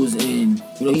interviews, and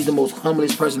he's the most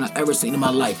humblest person I've ever seen in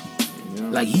my life. Yeah.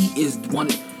 Like he is one.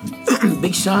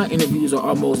 Big Sean interviews are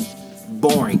almost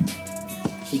boring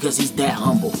because he's that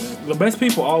humble. The best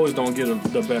people always don't get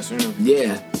the best interview.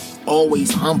 Yeah,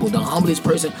 always humble. The humblest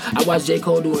person. I watched J.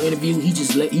 Cole do an interview. He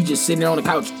just sitting there on the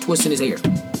couch twisting his hair.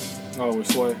 Oh,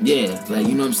 with Sway. Yeah, like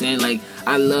you know what I'm saying. Like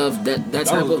I love that type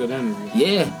That was of a good interview.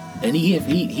 Yeah, and he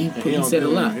said a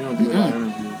lot. He don't do a lot of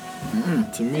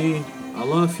interviews. To me, I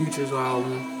love Future's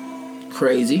album.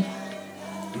 Crazy.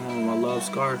 I love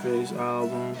Scarface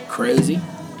album. Crazy.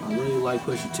 I really like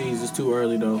Pusha T's. It's too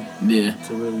early though Yeah.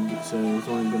 to really say. It's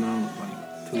only been out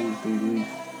like 2 or 3 weeks.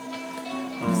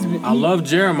 I love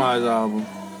Jeremiah's album.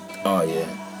 Oh yeah.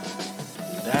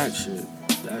 That shit.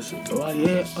 Oh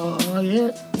yeah. Oh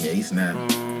yeah. Yeah, he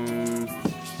snapped.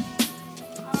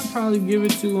 I'd probably give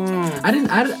it to I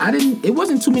didn't. It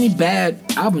wasn't too many bad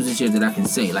albums this year that I can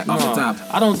say like off the top.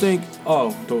 I don't think.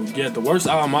 The worst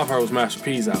album I've heard was Master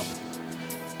P's album.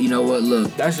 You know what?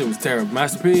 Look, That shit was terrible.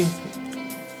 Master P.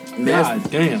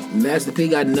 God damn. Master P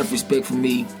got enough respect for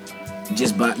me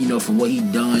just by, for what he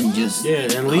done. Just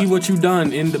and leave what you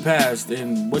done in the past,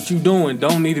 and what you doing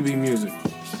don't need to be music.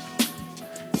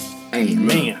 Hey,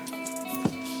 man.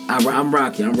 I'm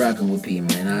rocking with P,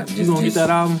 man. You gonna get that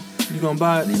album? You gonna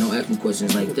buy it? Man, don't ask me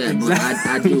questions like that, but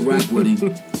I do rock with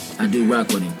him. I do rock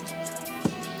with him.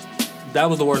 That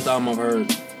was the worst album I've heard.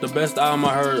 The best album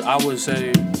I heard, I would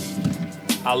say,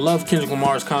 I love Kendrick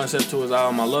Lamar's concept to his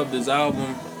album. I love this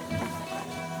album.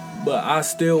 But I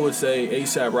still would say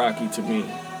A$AP Rocky to me.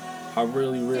 I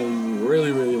really, really,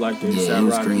 really, really liked the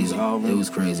A$AP Rocky's album. It was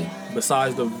crazy.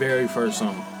 Besides the very first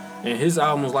song. And his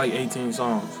album was like 18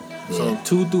 songs. Yeah. So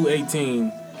 2 through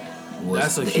 18,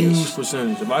 that's a huge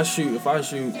percentage. If I shoot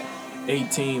 17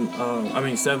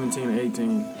 and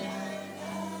 18,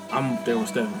 I'm up there with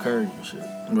Stephen Curry and shit.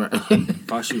 Right.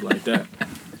 If I shoot like that.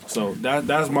 So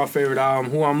that's my favorite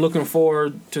album. Who I'm looking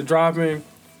forward to dropping,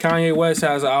 Kanye West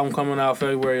has an album coming out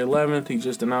February 11th. He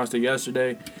just announced it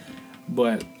yesterday.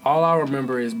 But all I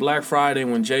remember is Black Friday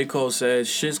when J. Cole said,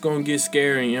 shit's gonna get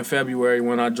scary in February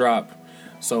when I drop.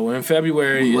 So in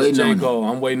February it's J. Cole.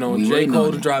 I'm waiting on J.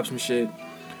 Cole to drop some shit.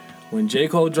 When J.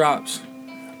 Cole drops,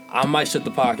 I might shut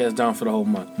the podcast down for the whole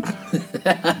month.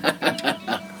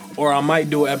 Or I might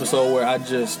do an episode where I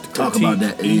just talk about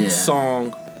that each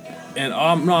song. And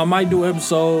I might do an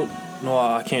episode. No,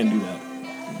 I can't do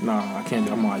that. Nah, I can't.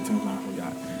 I'm on iTunes now. I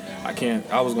forgot. I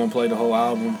can't. I was gonna play the whole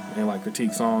album and like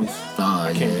critique songs.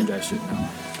 I can't do that shit now.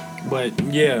 But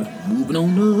yeah, moving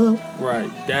on up. Right,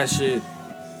 that shit.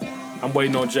 I'm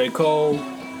waiting on J. Cole.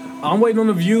 I'm waiting on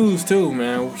the Views too,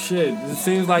 man. Shit, it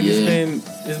seems like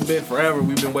it's been forever.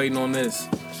 We've been waiting on this.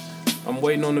 I'm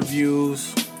waiting on the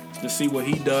Views to see what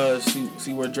he does.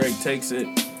 See where Drake takes it.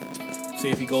 See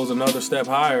if he goes another step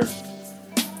higher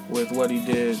with what he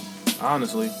did.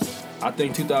 Honestly, I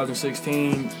think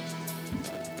 2016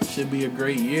 should be a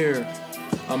great year.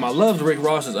 I loved Rick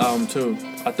Ross's album too.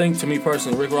 I think, to me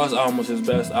personally, Rick Ross' album was his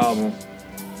best album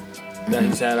that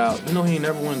he's had out. He ain't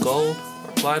never won gold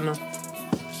or platinum.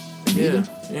 Yeah.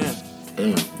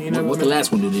 Damn. What the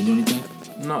last one do? Did they do anything?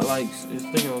 Not like, I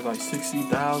think it was like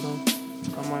 60,000,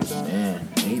 something like that. Yeah,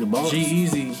 he the boss.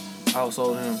 G-Eazy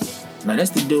outsold him. Now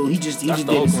that's the dude. That's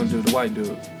the Oakland dude, the white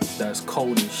dude. That's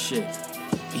cold as shit.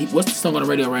 What's the song on the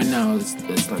radio right now?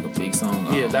 It's like a big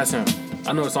song. Yeah, that's him.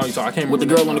 I know the song you talking. I can't remember. With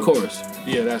the girl on the chorus.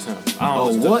 Yeah, that's him.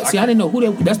 What? See, I didn't know who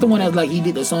that. That's the one that he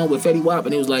did the song with Fetty Wap,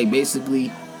 and it was like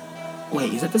basically.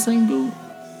 Wait, is that the same dude?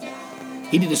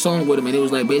 He did the song with him, and it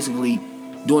was like basically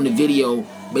doing the video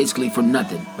basically for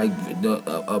nothing, like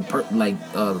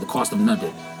the cost of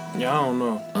nothing. Yeah, I don't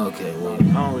know. Okay, well, I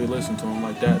don't really listen to him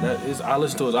like that. I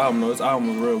listened to his album though. His album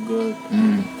was real good.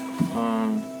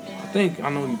 I think I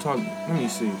know what you're talking. Let me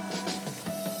see.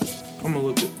 I'm gonna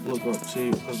look up, see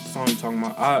what song you're talking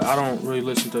about. I don't really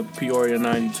listen to Peoria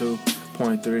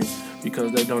 92.3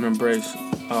 because they don't embrace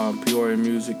Peoria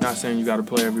music. Not saying you got to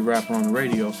play every rapper on the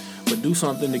radio, but do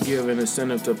something to give an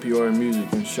incentive to Peoria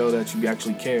music and show that you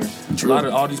actually care. True. A lot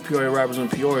of all these Peoria rappers in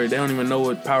Peoria, they don't even know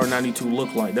what Power 92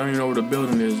 look like. They don't even know where the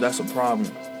building is. That's a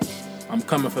problem. I'm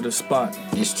coming for the spot.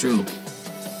 It's true.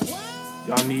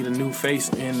 Y'all need a new face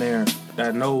in there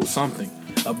that knows something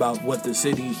about what the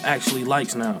city actually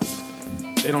likes now.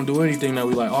 They don't do anything that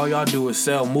we like. All y'all do is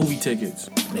sell movie tickets.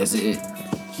 That's it.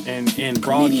 And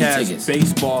broadcast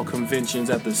baseball conventions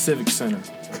at the Civic Center.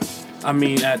 I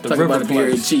mean, at the Talk River about the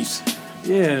Peoria Place. Chiefs.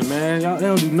 Yeah, man. Y'all, they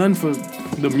don't do nothing for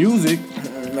the music.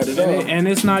 Not at all. And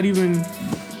it's not even...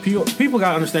 People got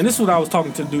to understand. This is what I was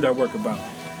talking to the dude at work about.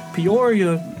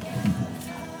 Peoria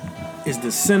is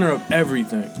the center of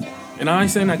everything. And I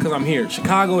ain't saying that because I'm here.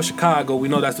 Chicago. We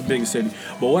know that's the biggest city.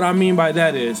 But what I mean by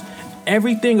that is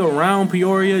everything around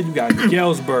Peoria, you got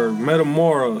Galesburg,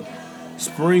 Metamora,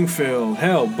 Springfield,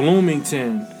 hell,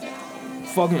 Bloomington,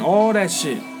 fucking all that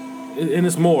shit. And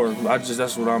it's more.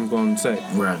 That's what I'm going to say.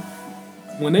 Right.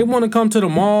 When they want to come to the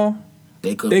mall,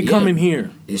 they come in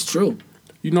here. It's true.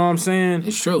 You know what I'm saying?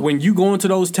 It's true. When you go into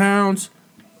those towns,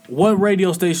 what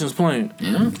radio station's playing?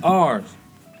 Yeah. Ours.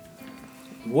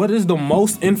 What is the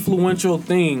most influential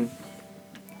thing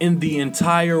in the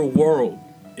entire world?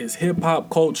 Is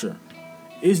hip-hop culture.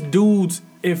 It's dudes.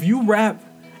 If you rap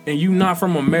and you not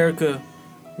from America,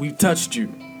 we've touched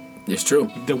you. It's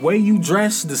true. The way you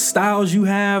dress, the styles you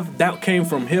have, that came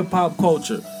from hip-hop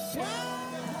culture.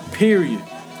 Period.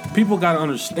 People got to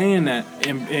understand that.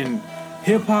 And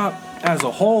hip-hop as a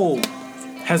whole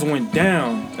has went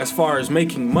down as far as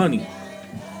making money.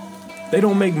 They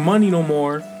don't make money no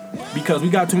more because we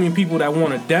got too many people that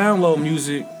want to download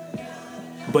music.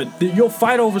 But you'll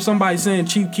fight over somebody saying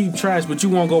Chief Keef trash, but you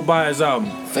won't go buy his album.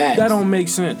 Facts. That don't make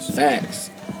sense. Facts.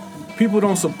 People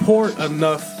don't support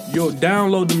enough. You'll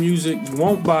download the music, you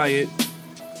won't buy it.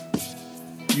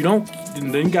 You don't.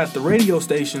 Then you got the radio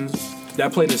stations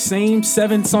that play the same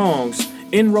 7 songs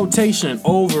in rotation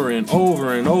over and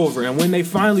over and over. And when they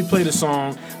finally play the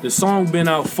song been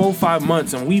out 4-5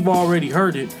 months and we've already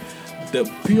heard it. The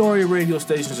Peoria radio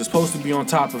stations are supposed to be on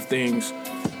top of things.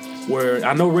 Where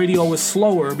I know radio is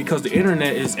slower because the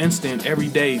internet is instant. Every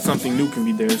day something new can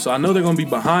be there. So I know they're gonna be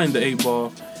behind the 8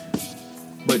 ball.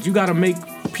 But you gotta make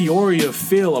Peoria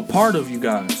feel a part of you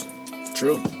guys.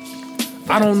 True.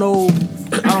 I don't know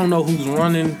who's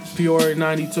running Peoria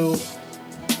 92.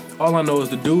 All I know is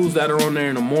the dudes that are on there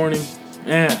in the morning.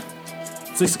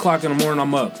 6 o'clock in the morning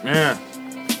I'm up.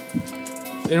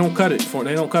 They don't cut it for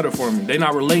me. They're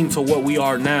not relating to what we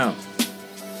are now.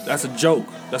 That's a joke.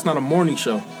 That's not a morning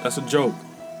show. That's a joke.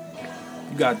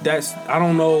 You got that. I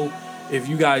don't know if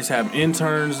you guys have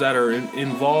interns that are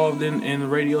involved in the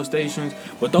radio stations,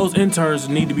 but those interns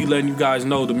need to be letting you guys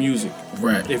know the music.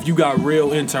 Right. If you got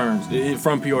real interns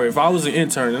from Peoria. If I was an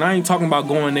intern, and I ain't talking about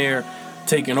going there,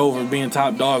 taking over, being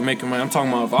top dog, making money. I'm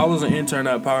talking about if I was an intern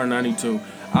at Power 92,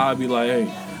 I'd be like,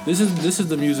 hey, this is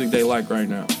the music they like right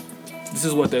now. This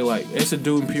is what they like. It's a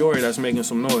dude in Peoria that's making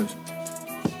some noise.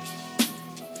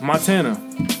 Montana.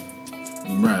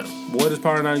 Right. What is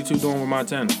Power 92 doing with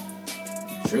Montana?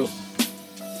 True.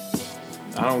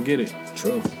 I don't get it.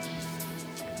 True.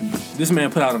 This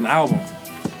man put out an album.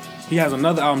 He has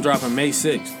another album dropping May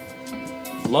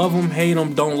 6th. Love him, hate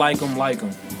him, don't like him, like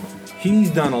him.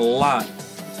 He's done a lot.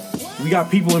 We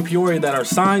got people in Peoria that are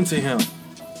signed to him,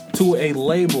 to a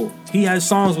label. He has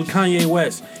songs with Kanye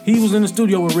West. He was in the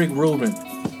studio with Rick Rubin.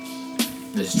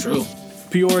 It's true.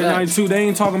 Peoria 92, they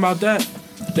ain't talking about that.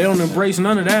 They don't embrace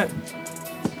none of that.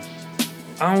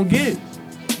 I don't get it.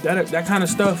 That kind of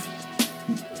stuff,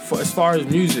 as far as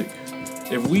music.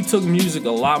 If we took music a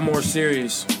lot more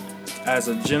serious as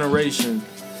a generation,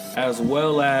 as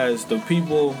well as the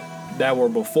people that were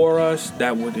before us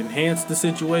that would enhance the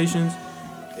situations,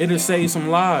 it'll save some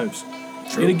lives.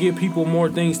 True. It'll give people more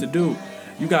things to do.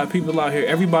 You got people out here,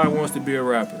 everybody wants to be a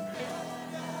rapper.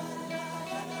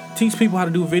 Teach people how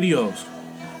to do videos.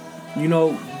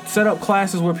 Set up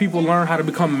classes where people learn how to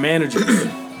become managers.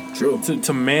 True.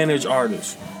 To manage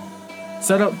artists.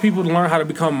 Set up people to learn how to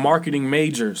become marketing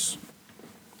majors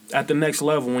at the next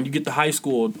level. When you get to high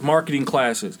school, marketing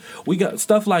classes. We got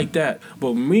stuff like that.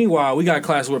 But meanwhile, we got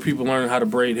classes where people learn how to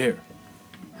braid hair.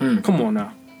 Come on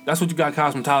now. That's what you got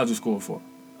cosmetology school for.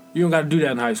 You don't got to do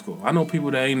that in high school. I know people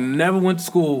that ain't never went to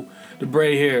school to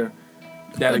braid hair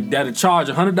that'll charge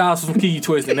 $100 from Kiki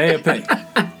Twist and they'll pay.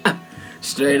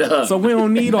 Straight up. So we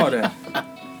don't need all that.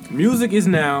 Music is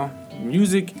now.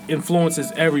 Music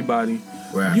influences everybody.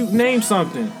 Right. You name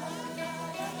something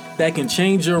that can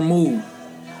change your mood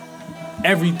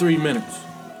every 3 minutes.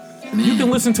 Man. You can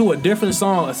listen to a different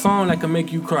song, a song that can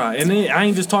make you cry. And then, I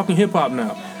ain't just talking hip hop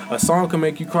now. A song can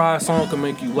make you cry, a song can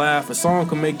make you laugh, a song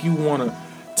can make you want to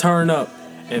turn up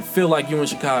and feel like you in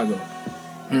Chicago.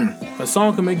 A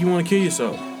song can make you want to kill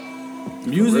yourself.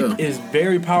 Music is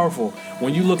very powerful.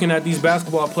 When you looking at these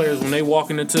basketball players when they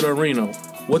walking into the arena,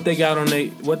 what they got in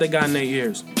their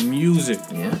ears? Music.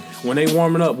 Yeah. When they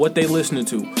warming up, what they listening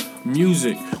to?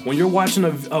 Music. When you're watching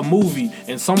a movie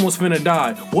and someone's finna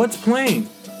die, what's playing?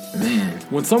 Man.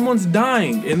 When someone's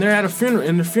dying and they're at a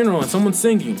funeral and someone's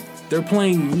singing, they're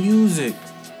playing music.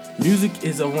 Music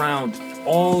is around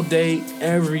all day,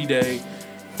 every day.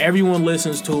 Everyone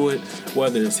listens to it,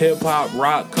 whether it's hip hop,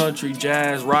 rock, country,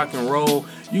 jazz, rock and roll,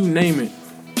 you name it.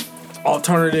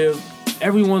 Alternative.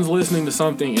 Everyone's listening to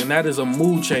something, and that is a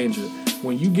mood changer.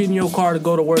 When you get in your car to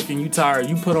go to work and you tired,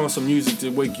 you put on some music to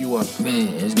wake you up. Man,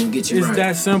 it's gonna get you It's right.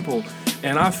 that simple.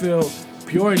 And I feel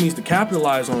Peoria needs to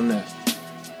capitalize on that.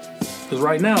 Because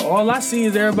right now, all I see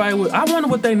is everybody with... I wonder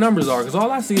what their numbers are, because all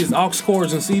I see is aux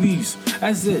cords and CDs.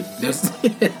 That's it.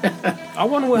 I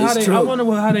wonder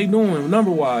how they doing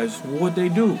number-wise, what they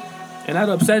do. And that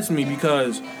upsets me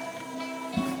because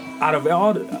out of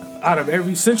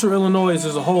every Central Illinois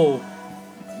as a whole,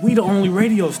 we the only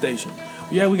radio station.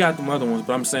 Yeah, we got them other ones,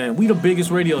 but I'm saying we the biggest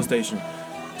radio station.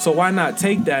 So why not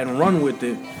take that and run with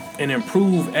it and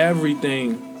improve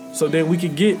everything so then we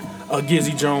could get a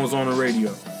Gizzy Jones on the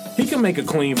radio. He can make a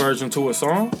clean version to a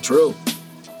song. True.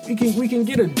 We can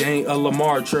get a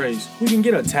Lamar Trace. We can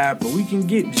get a Tapper. We can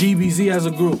get GBZ as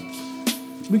a group.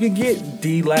 We can get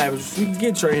D-Labs. We can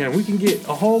get Trey Ham. We can get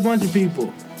a whole bunch of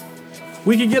people.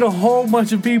 We can get a whole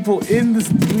bunch of people we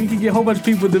can get a whole bunch of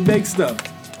people to make stuff.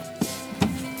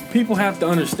 People have to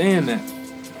understand that.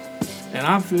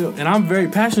 And I'm very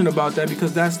passionate about that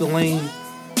because that's the lane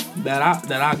that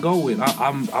I go with.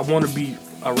 I want to be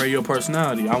a radio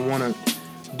personality. I want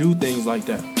to do things like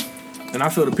that. And I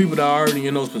feel the people that are already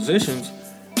in those positions,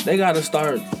 they got to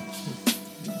start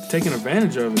taking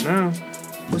advantage of it now.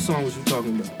 What song was you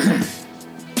talking about?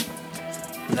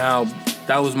 Now,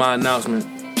 that was my announcement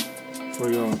for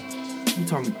y'all. You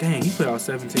talking, dang, he put out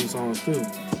 17 songs too.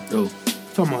 Yo.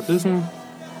 Talking about this one?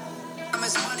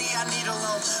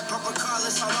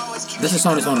 This is a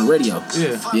song that's on the radio.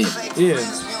 Yeah.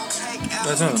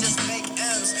 That's him.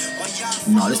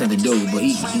 No, this ain't the dude, but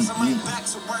he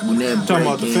when that talking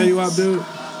about the Fetty Wap dude?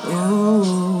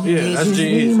 Oh, yeah, that's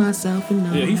G.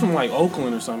 Yeah, he's from like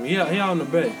Oakland or something. Yeah, he out in the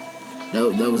Bay.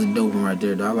 That was a dope one right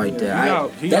there, though. I like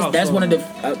that. That's one of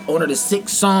the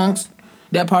 6 songs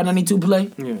that part I need to play.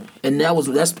 Yeah. And I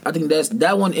think that's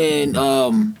that one and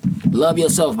Love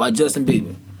Yourself by Justin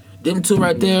Bieber. Them 2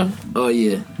 right there. Oh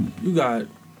yeah.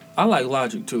 I like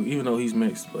Logic too, even though he's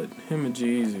mixed, but him and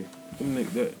G-Eazy,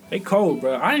 they cold,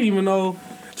 bro. I didn't even know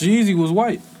G-Eazy was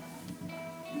white.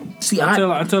 See,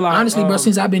 honestly, bro,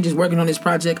 since I've been just working on this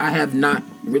project, I have not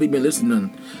really been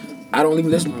listening. I don't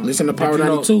even listen to Power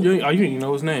 92. You didn't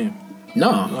know his name. No,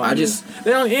 I just...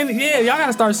 y'all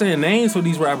gotta start saying names for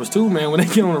these rappers too, man, when they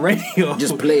get on the radio.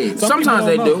 Just play it. Sometimes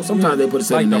they do. Sometimes they put a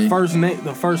second name. Like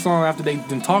the first song after they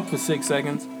done talked for 6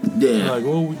 seconds. Yeah.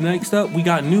 Like, next up, we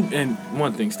got new... And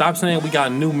one thing, stop saying we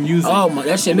got new music. Oh, my,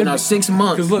 that shit been out 6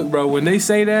 months. Because look, bro, when they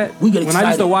say that, we get excited. When I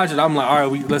used to watch it, I'm like, all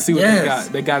right, let's see what they got.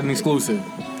 They got an exclusive.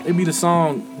 It'd be the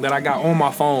song that I got on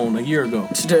my phone a year ago.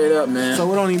 Straight up, man.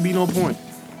 So it don't even be no point.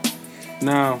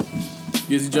 Now,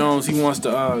 Gizzy Jones, he wants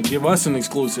to give us an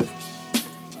exclusive.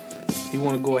 He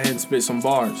want to go ahead and spit some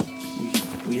bars.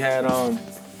 We had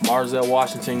Marzel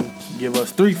Washington give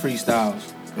us 3 freestyles.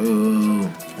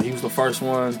 He was the first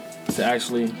one to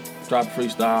actually drop a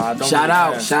freestyle.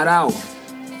 Shout out.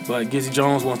 But Gizzy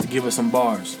Jones wants to give us some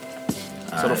bars.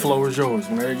 So the floor is yours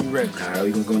whenever you ready. All right,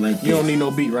 we gonna go like this. You don't need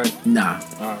no beat, right? Nah.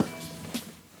 All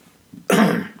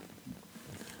right.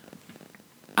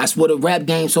 I swear the rap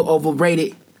game so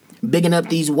overrated. Bigging up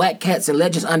these whack cats and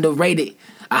legends underrated.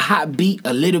 A hot beat,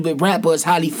 a little bit rapper is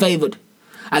highly favored.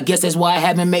 I guess that's why I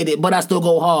haven't made it, but I still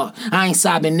go hard. I ain't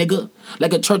sobbing, nigga.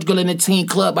 Like a church girl in a teen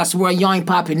club, I swear y'all ain't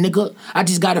popping, nigga. I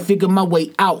just gotta figure my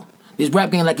way out. This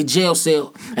rap game like a jail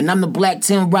cell. And I'm the Black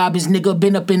Tim Robbins, nigga,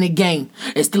 been up in the game.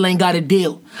 And still ain't got a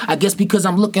deal. I guess because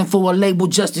I'm looking for a label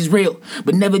just as real.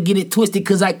 But never get it twisted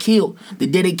cause I killed. The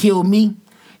day they killed me,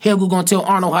 Helga gonna tell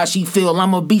Arnold how she feel.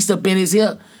 I'm a beast up in his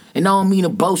ear. And I don't mean to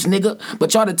boast, nigga.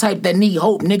 But y'all the type that need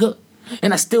hope, nigga.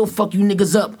 And I still fuck you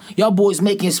niggas up. Y'all boys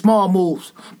making small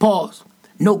moves. Pause.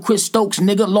 No Chris Stokes,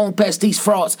 nigga, long past these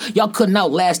frauds. Y'all couldn't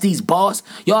outlast these bars.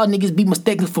 Y'all niggas be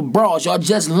mistaken for bras. Y'all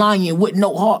just lying with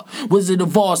no heart. Wizard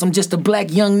of Oz, I'm just a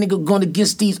black young nigga going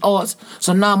against these odds.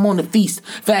 So now I'm on the feast,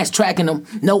 fast tracking them,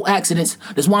 no accidents.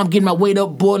 That's why I'm getting my weight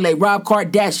up, boy, like Rob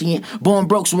Kardashian. Born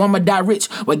broke, so I'ma die rich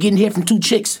while getting hit from 2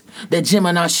 chicks. That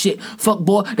Gemini shit. Fuck,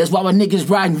 boy, that's why my niggas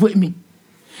riding with me.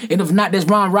 And if not, that's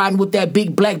Ron riding with that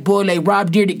big black boy like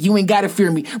Rob Dyrdek. You ain't gotta fear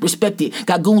me. Respect it.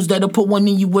 Got goons that'll put one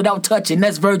in you without touching.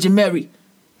 That's Virgin Mary.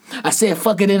 I said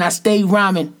fuck it and I stayed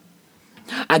rhyming.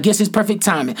 I guess it's perfect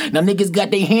timing. Now niggas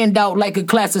got their hand out like a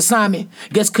class assignment.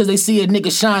 Guess cause they see a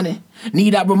nigga shining.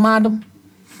 Need I remind them?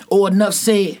 Or enough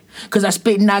said. Cause I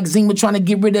spit Noxzema trying to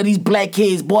get rid of these black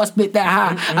kids. Boy, I spit that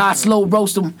high. I slow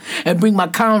roast them. And bring my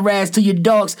comrades to your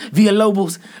dogs via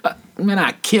Lobos. Man,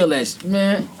 I kill that shit,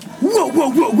 man. Whoa.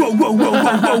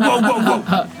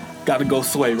 Gotta go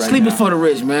sway right Sleeping now. for the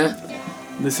rich, man.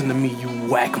 Listen to me, you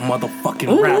whack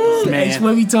motherfucking rappers, man. That's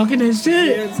why we talking that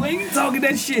shit. Yeah, that's why we talking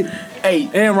that shit. Hey.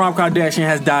 And Rob Kardashian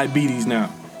has diabetes now.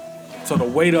 So the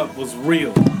weight up was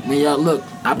real. Man, y'all, look,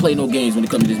 I play no games when it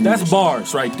comes to this music. That's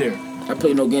bars right there. I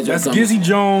play no games. That's Gizzy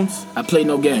Jones. I play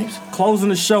no games. Closing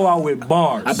the show out with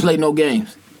bars. I play no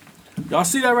games. Y'all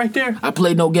see that right there? I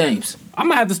play no games. I'm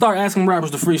gonna have to start asking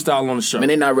rappers to freestyle on the show. Man,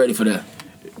 they not ready for that.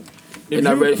 They're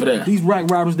not ready for that. These rap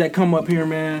rappers that come up here,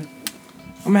 man,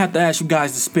 I'm gonna have to ask you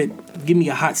guys to spit. Give me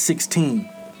a hot 16.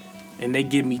 And they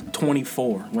give me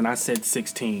 24 when I said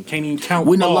 16. Can't even count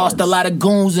We bars. done lost a lot of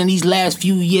goons in these last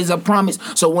few years, I promise.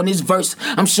 So on this verse,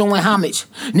 I'm showing homage.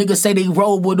 Niggas say they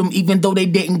roll with them even though they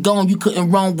didn't go. You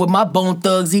couldn't roam with my bone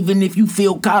thugs even if you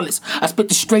feel college. I spit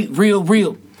the straight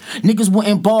real. Niggas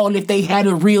wouldn't ball if they had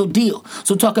a real deal.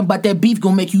 So talking about that beef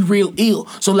gon' make you real ill.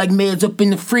 So like meds up in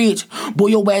the fridge, boy,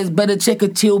 your ass better check a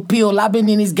chill pill. I've been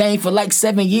in this game for like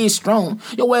 7 years strong.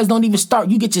 Your ass don't even start,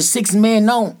 you get your 6 man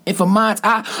on. And for mine,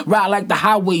 I ride like the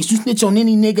highways. You snitch on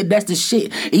any nigga, that's the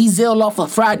shit. Ezel off a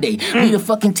Friday. Be the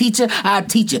fucking teacher, I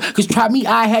teach you. Cause try me,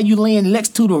 I had you laying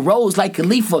next to the roads like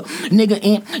Khalifa. Nigga,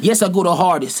 and yes, I go the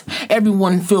hardest.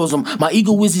 Everyone feels them. My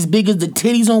ego is as big as the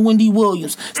titties on Wendy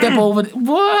Williams. Step over the...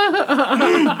 What?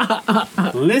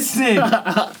 Listen.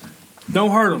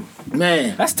 Don't hurt him.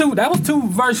 Man. That was two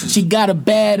verses. She got a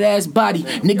badass body.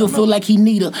 Nigga feel like he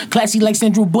need her. Classy like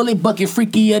Sandra Bullet, bucket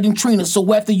freakier than Trina.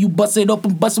 So after you bust it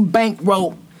open, bust a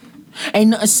bankroll. Ain't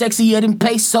nothing sexier than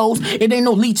pesos. It ain't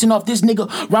no leeching off this nigga.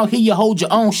 Round here you hold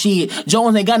your own shit.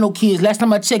 Jones ain't got no kids. Last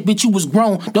time I checked, bitch, you was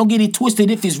grown. Don't get it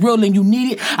twisted. If it's real and you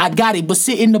need it, I got it. But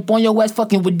sitting up on your ass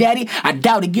fucking with daddy, I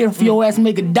doubt it. Get him for your ass,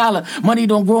 make $1. Money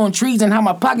don't grow on trees, and how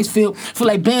my pockets feel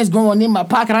like bands growing in my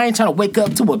pocket. I ain't trying to wake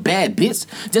up to a bad bitch.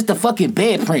 Just a fucking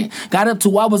bed print. Got up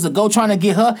 2 hours ago trying to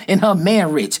get her and her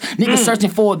man rich. Nigga searching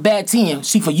for a bad 10.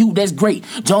 See, for you, that's great.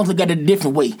 Jones look at it a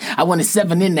different way. I wanted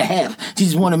 7.5. She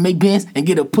just want to make bands and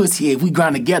get a pussy. If we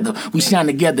grind together, we shine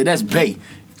together. That's bait.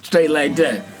 Straight like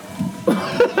that.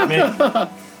 Man.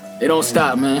 It don't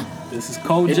stop, man. This is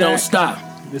Kojak. It don't stop.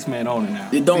 This man on it now.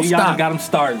 It don't stop. Y'all got him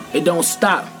started. It don't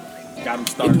stop. Got him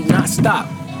started. It do not stop.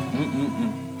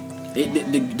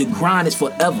 The grind is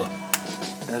forever.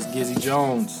 That's Gizzy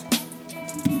Jones.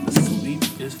 Sleep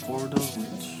is for the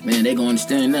rich. Man, they gonna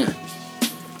understand that.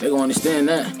 They gonna understand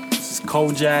that. This is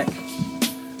Kojak.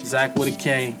 Zach with a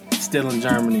K. Still in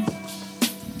Germany.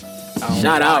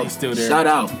 Shout out. He's still there. Shout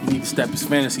out. He need to step his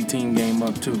fantasy team game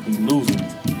up too. He's losing.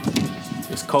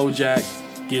 It's Kojak,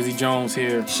 Gizzy Jones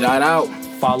here. Shout out.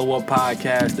 Follow Up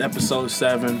Podcast, episode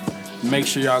 7. Make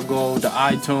sure y'all go to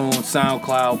iTunes,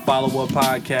 SoundCloud, Follow Up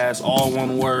Podcast, all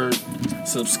one word.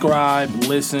 Subscribe,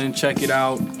 listen, check it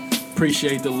out.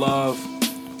 Appreciate the love.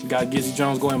 You got Gizzy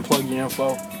Jones. Go ahead and plug your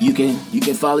info. You can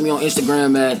follow me on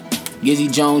Instagram at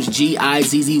Gizzy Jones,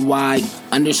 GIZZY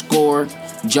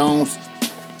 _Jones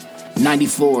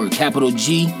 94, capital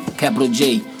G, capital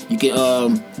J. You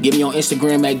can get me on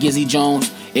Instagram at Gizzy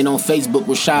Jones and on Facebook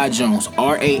Rashad Jones,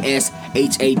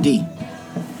 RASHAD.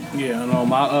 Yeah, and on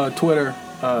my Twitter,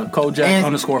 Kojak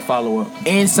 _ follow up.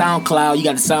 And SoundCloud, you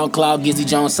got the SoundCloud, Gizzy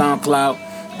Jones SoundCloud.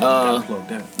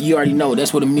 You already know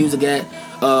that's where the music at.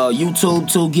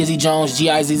 YouTube too, Gizzy Jones,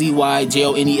 GIZZY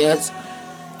JONES.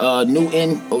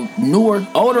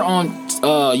 Older on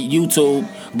YouTube,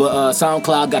 but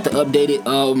SoundCloud got the updated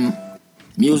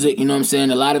music, you know what I'm saying?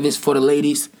 A lot of it's for the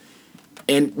ladies.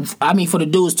 And I mean for the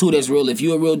dudes too, that's real. If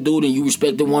you're a real dude and you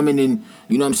respect the woman and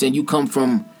you know what I'm saying, you come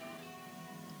from,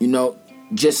 you know,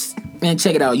 just man,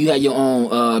 check it out. You have your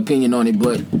own opinion on it,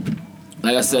 but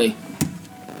like I say,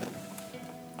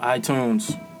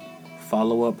 iTunes,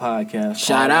 Follow Up Podcast.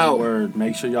 Shout out. Word.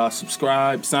 Make sure y'all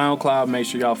subscribe. SoundCloud, make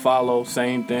sure y'all follow.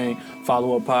 Same thing.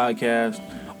 Follow Up Podcast.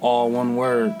 All one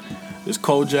word. It's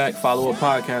Kojak, Follow Up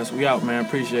Podcast. We out, man.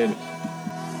 Appreciate it.